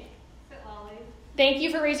name? Lolly. Thank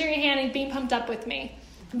you for raising your hand and being pumped up with me.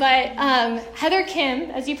 But Heather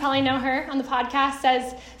Kim, as you probably know her on the podcast,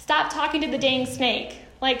 says, stop talking to the dang snake.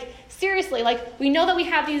 Seriously, we know that we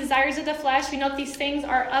have these desires of the flesh. We know that these things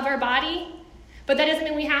are of our body. But that doesn't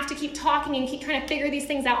mean we have to keep talking and keep trying to figure these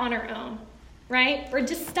things out on our own. Right? Or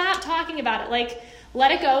just stop talking about it.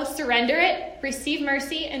 Let it go, surrender it, receive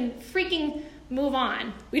mercy, and freaking move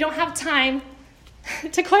on. We don't have time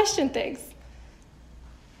to question things.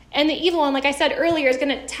 And the evil one, like I said earlier, is going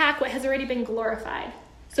to attack what has already been glorified.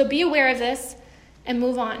 So be aware of this and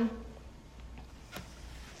move on.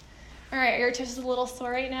 All right, your chest is a little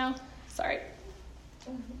sore right now. Sorry.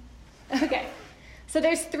 Okay. So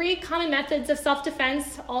there's 3 common methods of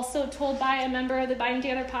self-defense, also told by a member of the Abiding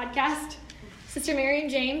Together podcast, Sister Miriam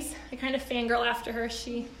James. I kind of fangirl after her.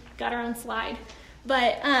 She got her own slide.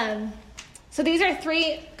 But so these are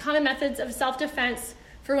 3 common methods of self-defense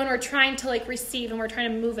for when we're trying to receive and we're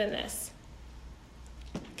trying to move in this.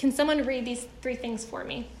 Can someone read these 3 things for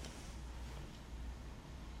me?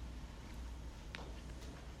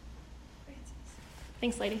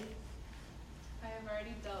 Thanks, lady. I have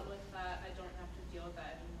already dealt with that. I don't have to deal with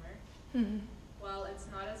that anymore. Mm-hmm. Well, it's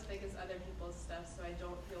not as big as other people's stuff, so I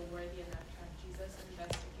don't feel worthy enough to have Jesus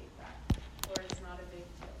investigate that. Or it's not a big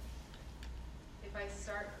deal. If I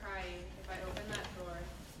start crying, if I open that door,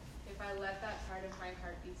 if I let that part of my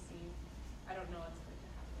heart be seen, I don't know what's going to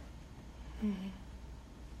happen. Mm-hmm.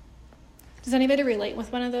 Does anybody relate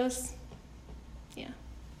with one of those? Yeah.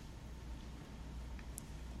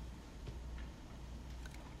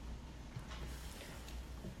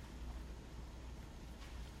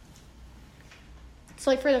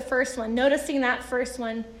 So for the first one, noticing that first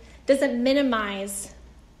one doesn't minimize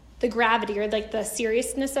the gravity or the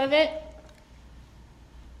seriousness of it,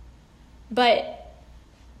 but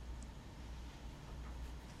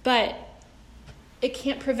it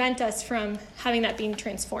can't prevent us from having that being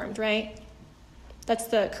transformed, right? That's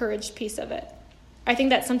the courage piece of it. I think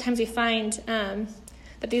that sometimes we find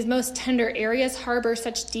that these most tender areas harbor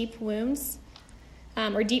such deep wounds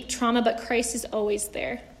or deep trauma, but Christ is always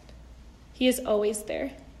there. He is always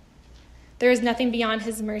there. There is nothing beyond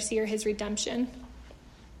his mercy or his redemption.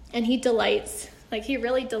 And he delights, he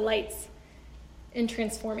really delights in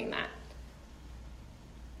transforming that.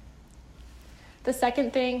 The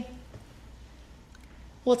second thing,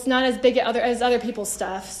 well, it's not as big as other people's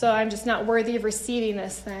stuff, so I'm just not worthy of receiving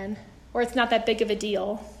this then. Or it's not that big of a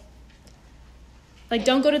deal.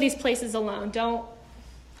 Don't go to these places alone. Don't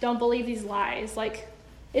believe these lies.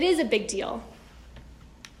 It is a big deal.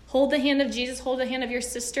 Hold the hand of Jesus, hold the hand of your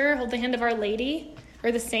sister, hold the hand of Our Lady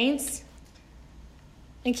or the saints.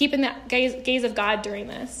 And keep in the gaze of God during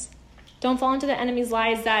this. Don't fall into the enemy's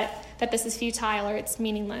lies that this is futile or it's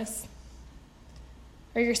meaningless.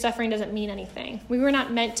 Or your suffering doesn't mean anything. We were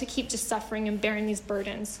not meant to keep just suffering and bearing these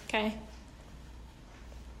burdens, okay?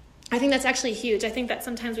 I think that's actually huge. I think that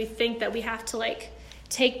sometimes we think that we have to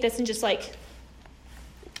take this and just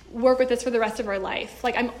work with this for the rest of our life.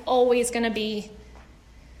 I'm always going to be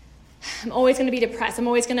depressed. I'm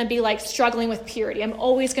always going to be struggling with purity. I'm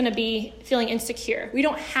always going to be feeling insecure. We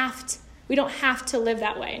don't have to live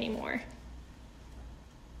that way anymore.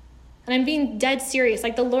 And I'm being dead serious.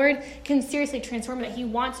 The Lord can seriously transform that. He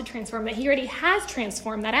wants to transform that. He already has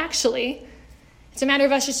transformed that, actually. It's a matter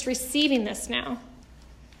of us just receiving this now.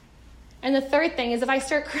 And the third thing is, if I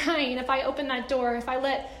start crying, if I open that door, if I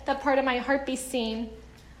let that part of my heart be seen,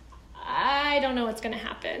 I don't know what's going to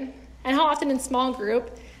happen. And how often in small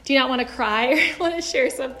group do you not want to cry or want to share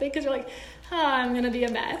something because you're I'm going to be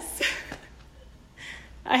a mess.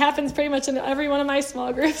 That happens pretty much in every one of my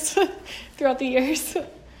small groups throughout the years.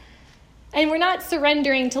 And we're not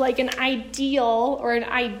surrendering to an ideal or an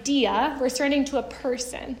idea. We're surrendering to a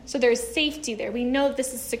person. So there's safety there. We know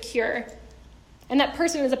this is secure. And that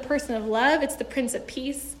person is a person of love. It's the Prince of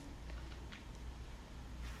Peace.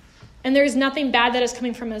 And there's nothing bad that is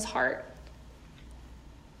coming from his heart.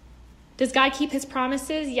 Does God keep his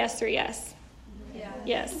promises? Yes or yes? Yeah.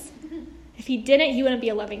 Yes. If he didn't, he wouldn't be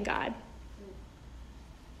a loving God.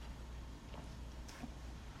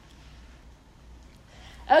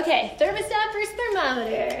 Okay, thermostat versus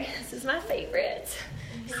thermometer. This is my favorite.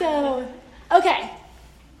 So, okay.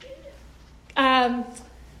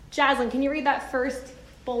 Jaslyn, can you read that first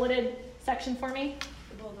bulleted section for me?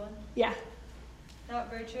 The bold one. Yeah. Not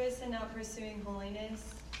virtuous and not pursuing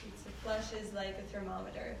holiness. The flesh is like a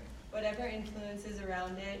thermometer. Whatever influences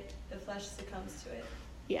around it, the flesh succumbs to it.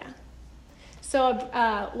 Yeah. So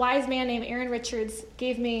a wise man named Aaron Richards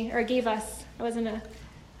gave us, I was in a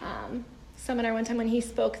seminar one time when he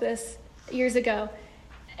spoke this years ago,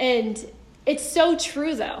 and it's so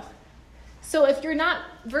true though. So if you're not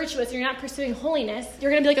virtuous, you're not pursuing holiness, you're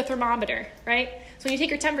going to be like a thermometer, right? So when you take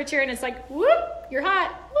your temperature and it's whoop, you're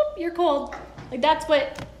hot, whoop, you're cold. That's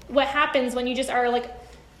what happens when you just are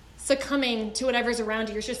succumbing to whatever's around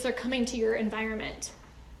you. You're just succumbing to your environment.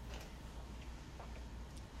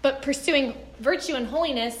 But pursuing virtue and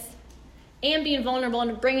holiness and being vulnerable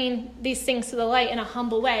and bringing these things to the light in a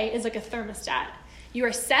humble way is like a thermostat. You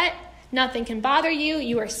are set. Nothing can bother you.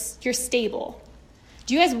 You're stable.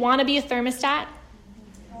 Do you guys want to be a thermostat?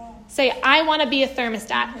 Say, I want to be a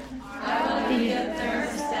thermostat. I want to be a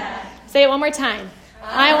thermostat. Say it one more time.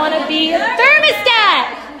 I want to be a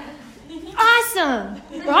thermostat. Awesome.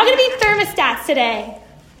 We're all going to be thermostats today.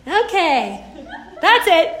 Okay. That's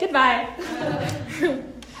it. Goodbye.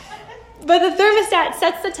 But the thermostat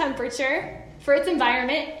sets the temperature for its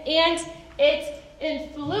environment, and it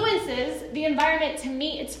influences the environment to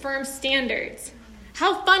meet its firm standards.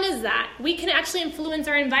 How fun is that? We can actually influence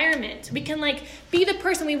our environment. We can be the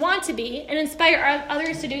person we want to be and inspire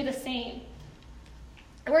others to do the same.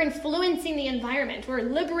 We're influencing the environment. We're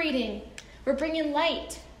liberating. We're bringing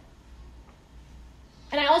light.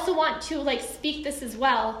 And I also want to speak this as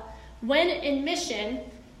well. When in mission,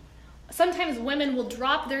 sometimes women will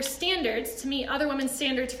drop their standards to meet other women's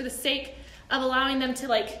standards for the sake of allowing them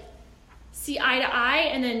to see eye to eye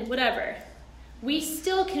and then whatever. We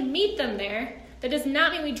still can meet them there. That does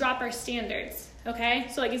not mean we drop our standards, okay?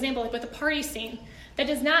 So example, with the party scene. That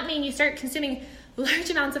does not mean you start consuming large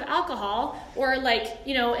amounts of alcohol or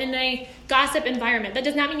in a gossip environment. That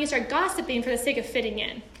does not mean you start gossiping for the sake of fitting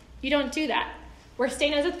in. You don't do that. We're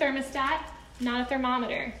staying as a thermostat, not a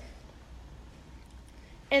thermometer.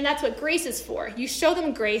 And that's what grace is for. You show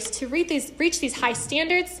them grace to reach these high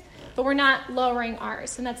standards, but we're not lowering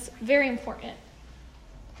ours. And that's very important.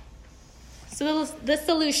 So the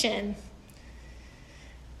solution.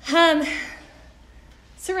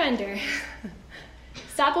 Surrender.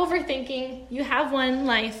 Stop overthinking. You have one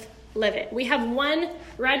life. Live it. We have one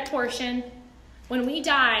red portion. When we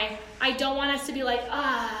die, I don't want us to be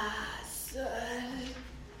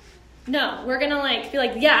no, we're going to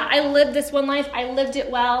be yeah, I lived this one life. I lived it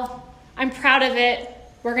well. I'm proud of it.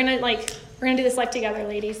 We're going to do this life together,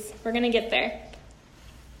 ladies. We're going to get there.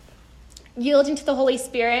 Yielding to the Holy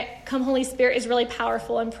Spirit. Come Holy Spirit is really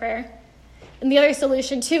powerful in prayer. And the other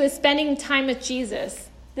solution too is spending time with Jesus.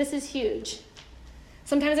 This is huge.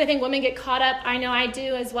 Sometimes I think women get caught up, I know I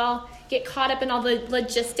do as well, get caught up in all the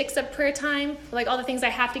logistics of prayer time, all the things I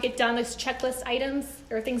have to get done, those checklist items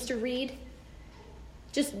or things to read.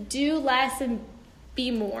 Just do less and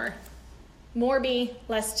be more. More be,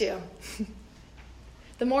 less do.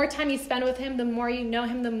 The more time you spend with him, the more you know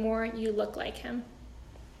him, the more you look like him.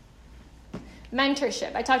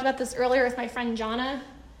 Mentorship. I talked about this earlier with my friend Jonna.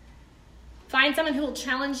 Find someone who will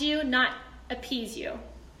challenge you, not appease you.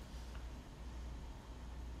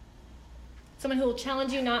 Someone who will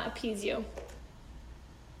challenge you, not appease you.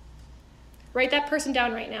 Write that person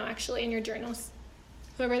down right now, actually, in your journals.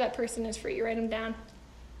 Whoever that person is for you, write them down.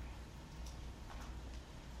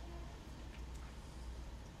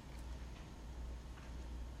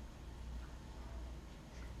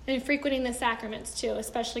 And frequenting the sacraments, too,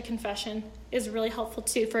 especially confession, is really helpful,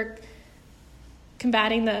 too, for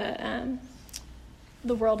combating the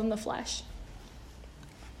world and the flesh.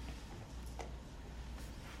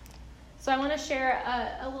 So I want to share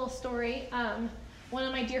a little story. One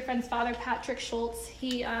of my dear friends, Father Patrick Schultz,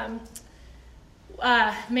 he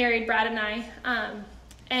married Brad and I,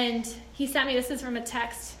 and he sent me, this is from a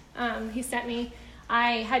text he sent me.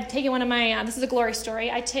 I had taken one of my, this is a glory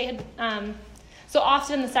story, so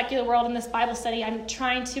often in the secular world, in this Bible study, I'm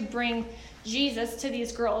trying to bring Jesus to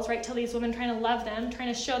these girls, right, to these women, trying to love them,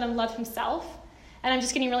 trying to show them love himself, and I'm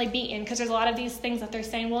just getting really beaten, because there's a lot of these things that they're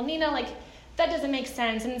saying, well, Nina, like, that doesn't make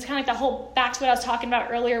sense, and it's kind of like the whole, back to what I was talking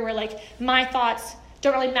about earlier, where, like, my thoughts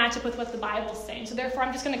don't really match up with what the Bible's saying, so therefore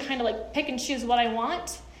I'm just going to kind of, like, pick and choose what I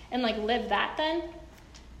want, and, like, live that then.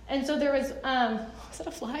 And so there was that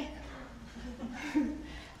a fly?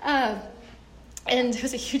 And it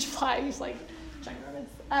was a huge fly. He was like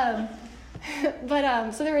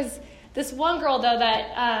ginormous. So there was this one girl though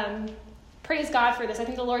that praise God for this. I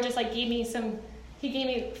think the Lord just like gave me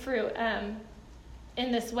fruit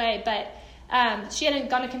in this way. But she hadn't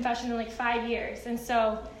gone to confession in like 5 years, and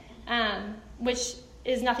so which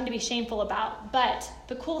is nothing to be shameful about. But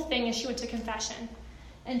the cool thing is she went to confession.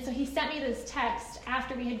 And so he sent me this text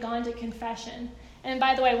after we had gone to confession. And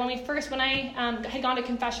by the way, when I had gone to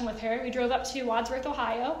confession with her, we drove up to Wadsworth,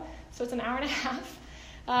 Ohio. So it's an hour and a half.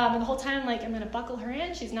 And the whole time I'm like, I'm going to buckle her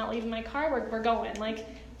in. She's not leaving my car. We're going. Like,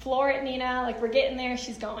 floor it, Nina. Like, we're getting there.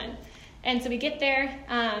 She's going. And so we get there.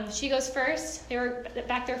 She goes first. They were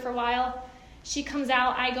back there for a while. She comes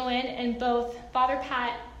out. I go in. And both Father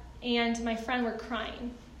Pat and my friend were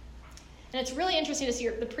crying. And it's really interesting to see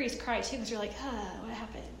the priest cry, too, because you're like, what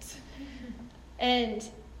happened? And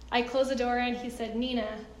I closed the door, and he said, Nina,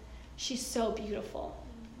 she's so beautiful.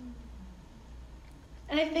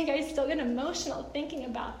 And I think I still get emotional thinking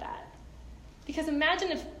about that. Because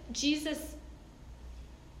imagine if Jesus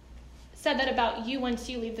said that about you once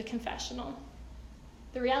you leave the confessional.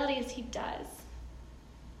 The reality is he does.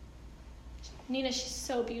 Nina, she's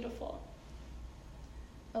so beautiful.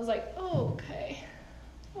 I was like, oh, okay.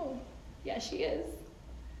 Oh, yeah, she is.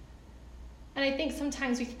 And I think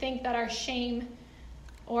sometimes we think that our shame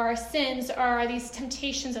or our sins are these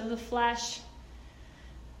temptations of the flesh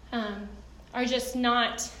are just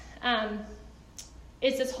not,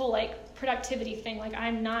 it's this whole like productivity thing, like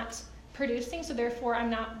I'm not producing, so therefore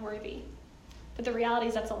I'm not worthy. But the reality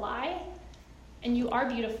is that's a lie, and you are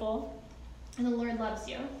beautiful, and the Lord loves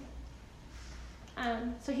you.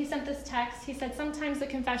 So he sent this text. He said, sometimes the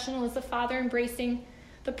confessional is the father embracing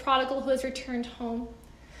the prodigal who has returned home.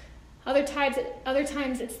 Other times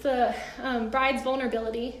it's the bride's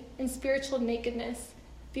vulnerability and spiritual nakedness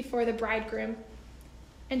before the bridegroom.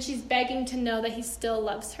 And she's begging to know that he still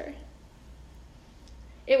loves her.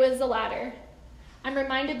 It was the latter. I'm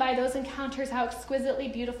reminded by those encounters how exquisitely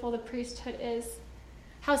beautiful the priesthood is.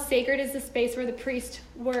 How sacred is the space where the priest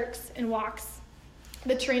works and walks.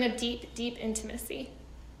 The terrain of deep, deep intimacy.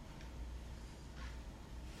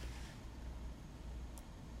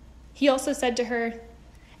 He also said to her,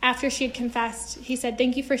 after she had confessed, he said,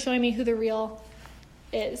 thank you for showing me who the real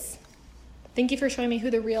is. Thank you for showing me who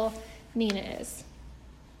the real Nina is.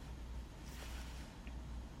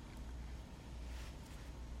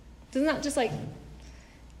 Doesn't that just like,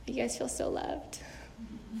 you guys feel so loved?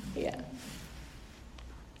 Yeah.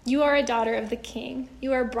 You are a daughter of the King.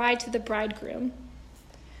 You are a bride to the bridegroom.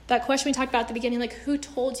 That question we talked about at the beginning, like, who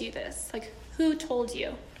told you this? Like, who told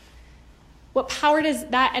you? What power does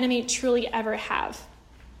that enemy truly ever have?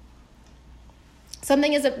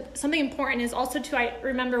 Something important is also to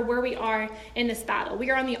remember where we are in this battle. We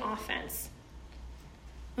are on the offense.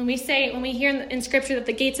 When we hear in Scripture that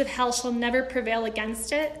the gates of hell shall never prevail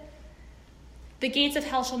against it, the gates of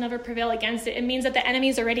hell shall never prevail against it. It means that the enemy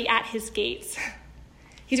is already at his gates.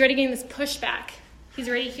 He's already getting this pushback. He's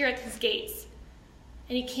already here at his gates.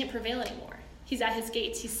 And he can't prevail anymore. He's at his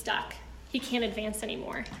gates. He's stuck. He can't advance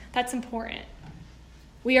anymore. That's important.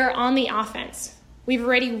 We are on the offense. We've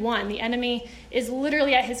already won. The enemy is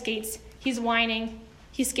literally at his gates. He's whining.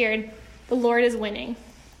 He's scared. The Lord is winning.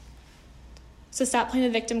 So stop playing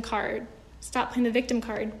the victim card. Stop playing the victim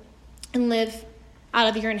card and live out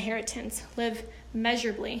of your inheritance. Live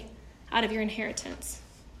measurably out of your inheritance.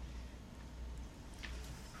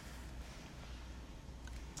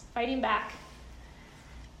 Fighting back.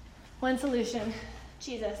 One solution,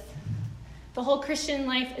 Jesus. The whole Christian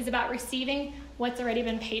life is about receiving what's already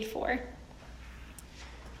been paid for.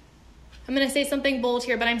 I'm going to say something bold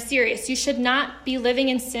here, but I'm serious. You should not be living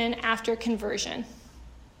in sin after conversion.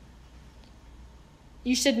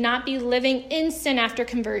 You should not be living in sin after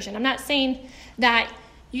conversion. I'm not saying that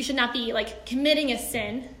you should not be committing a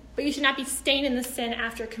sin, but you should not be staying in the sin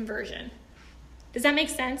after conversion. Does that make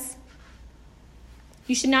sense?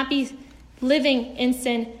 You should not be living in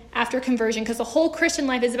sin after conversion, because the whole Christian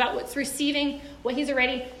life is about what's receiving what he's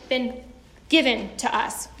already been given to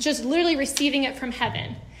us. Just literally receiving it from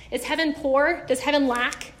heaven. Is heaven poor? Does heaven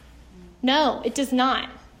lack? No, it does not.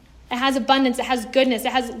 It has abundance. It has goodness.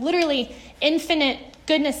 It has literally infinite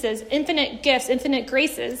goodnesses, infinite gifts, infinite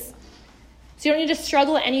graces. So you don't need to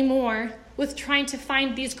struggle anymore with trying to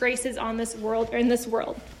find these graces on this world or in this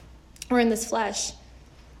world or in this flesh.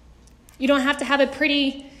 You don't have to have a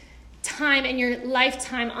pretty time in your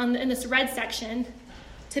lifetime in this red section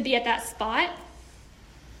to be at that spot.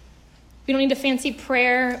 You don't need a fancy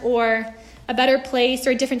prayer or a better place or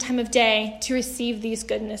a different time of day to receive these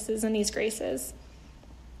goodnesses and these graces.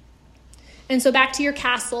 And so back to your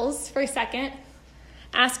castles for a second,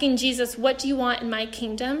 asking Jesus, what do you want in my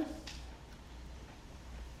kingdom?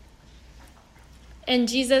 And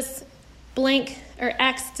Jesus, blank or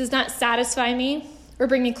X does not satisfy me or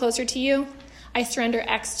bring me closer to you. I surrender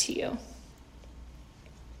X to you.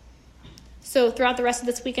 So throughout the rest of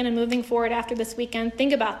this weekend and moving forward after this weekend,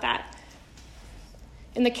 think about that.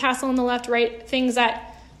 In the castle on the left, right, things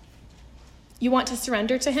that you want to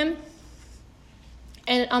surrender to him.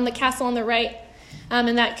 And on the castle on the right,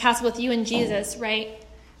 in that castle with you and Jesus, right,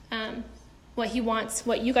 what he wants,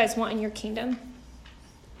 what you guys want in your kingdom.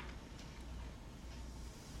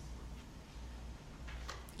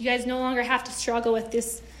 You guys no longer have to struggle with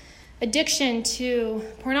this addiction to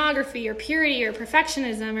pornography or purity or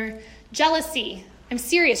perfectionism or jealousy. I'm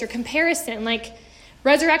serious. Or comparison.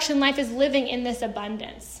 Resurrection life is living in this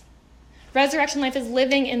abundance. Resurrection life is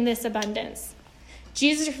living in this abundance.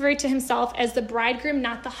 Jesus referred to himself as the bridegroom,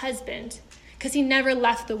 not the husband, because he never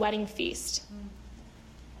left the wedding feast.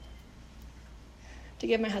 To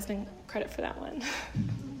give my husband credit for that one.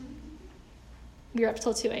 We were up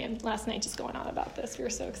till 2 a.m. last night just going on about this. We were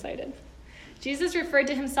so excited. Jesus referred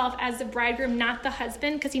to himself as the bridegroom, not the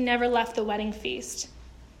husband, because he never left the wedding feast.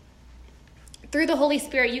 Through the Holy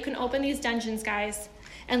Spirit, you can open these dungeons, guys,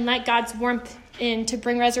 and let God's warmth in to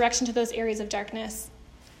bring resurrection to those areas of darkness.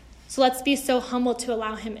 So let's be so humble to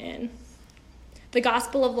allow him in. The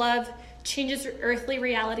gospel of love changes earthly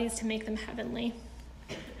realities to make them heavenly.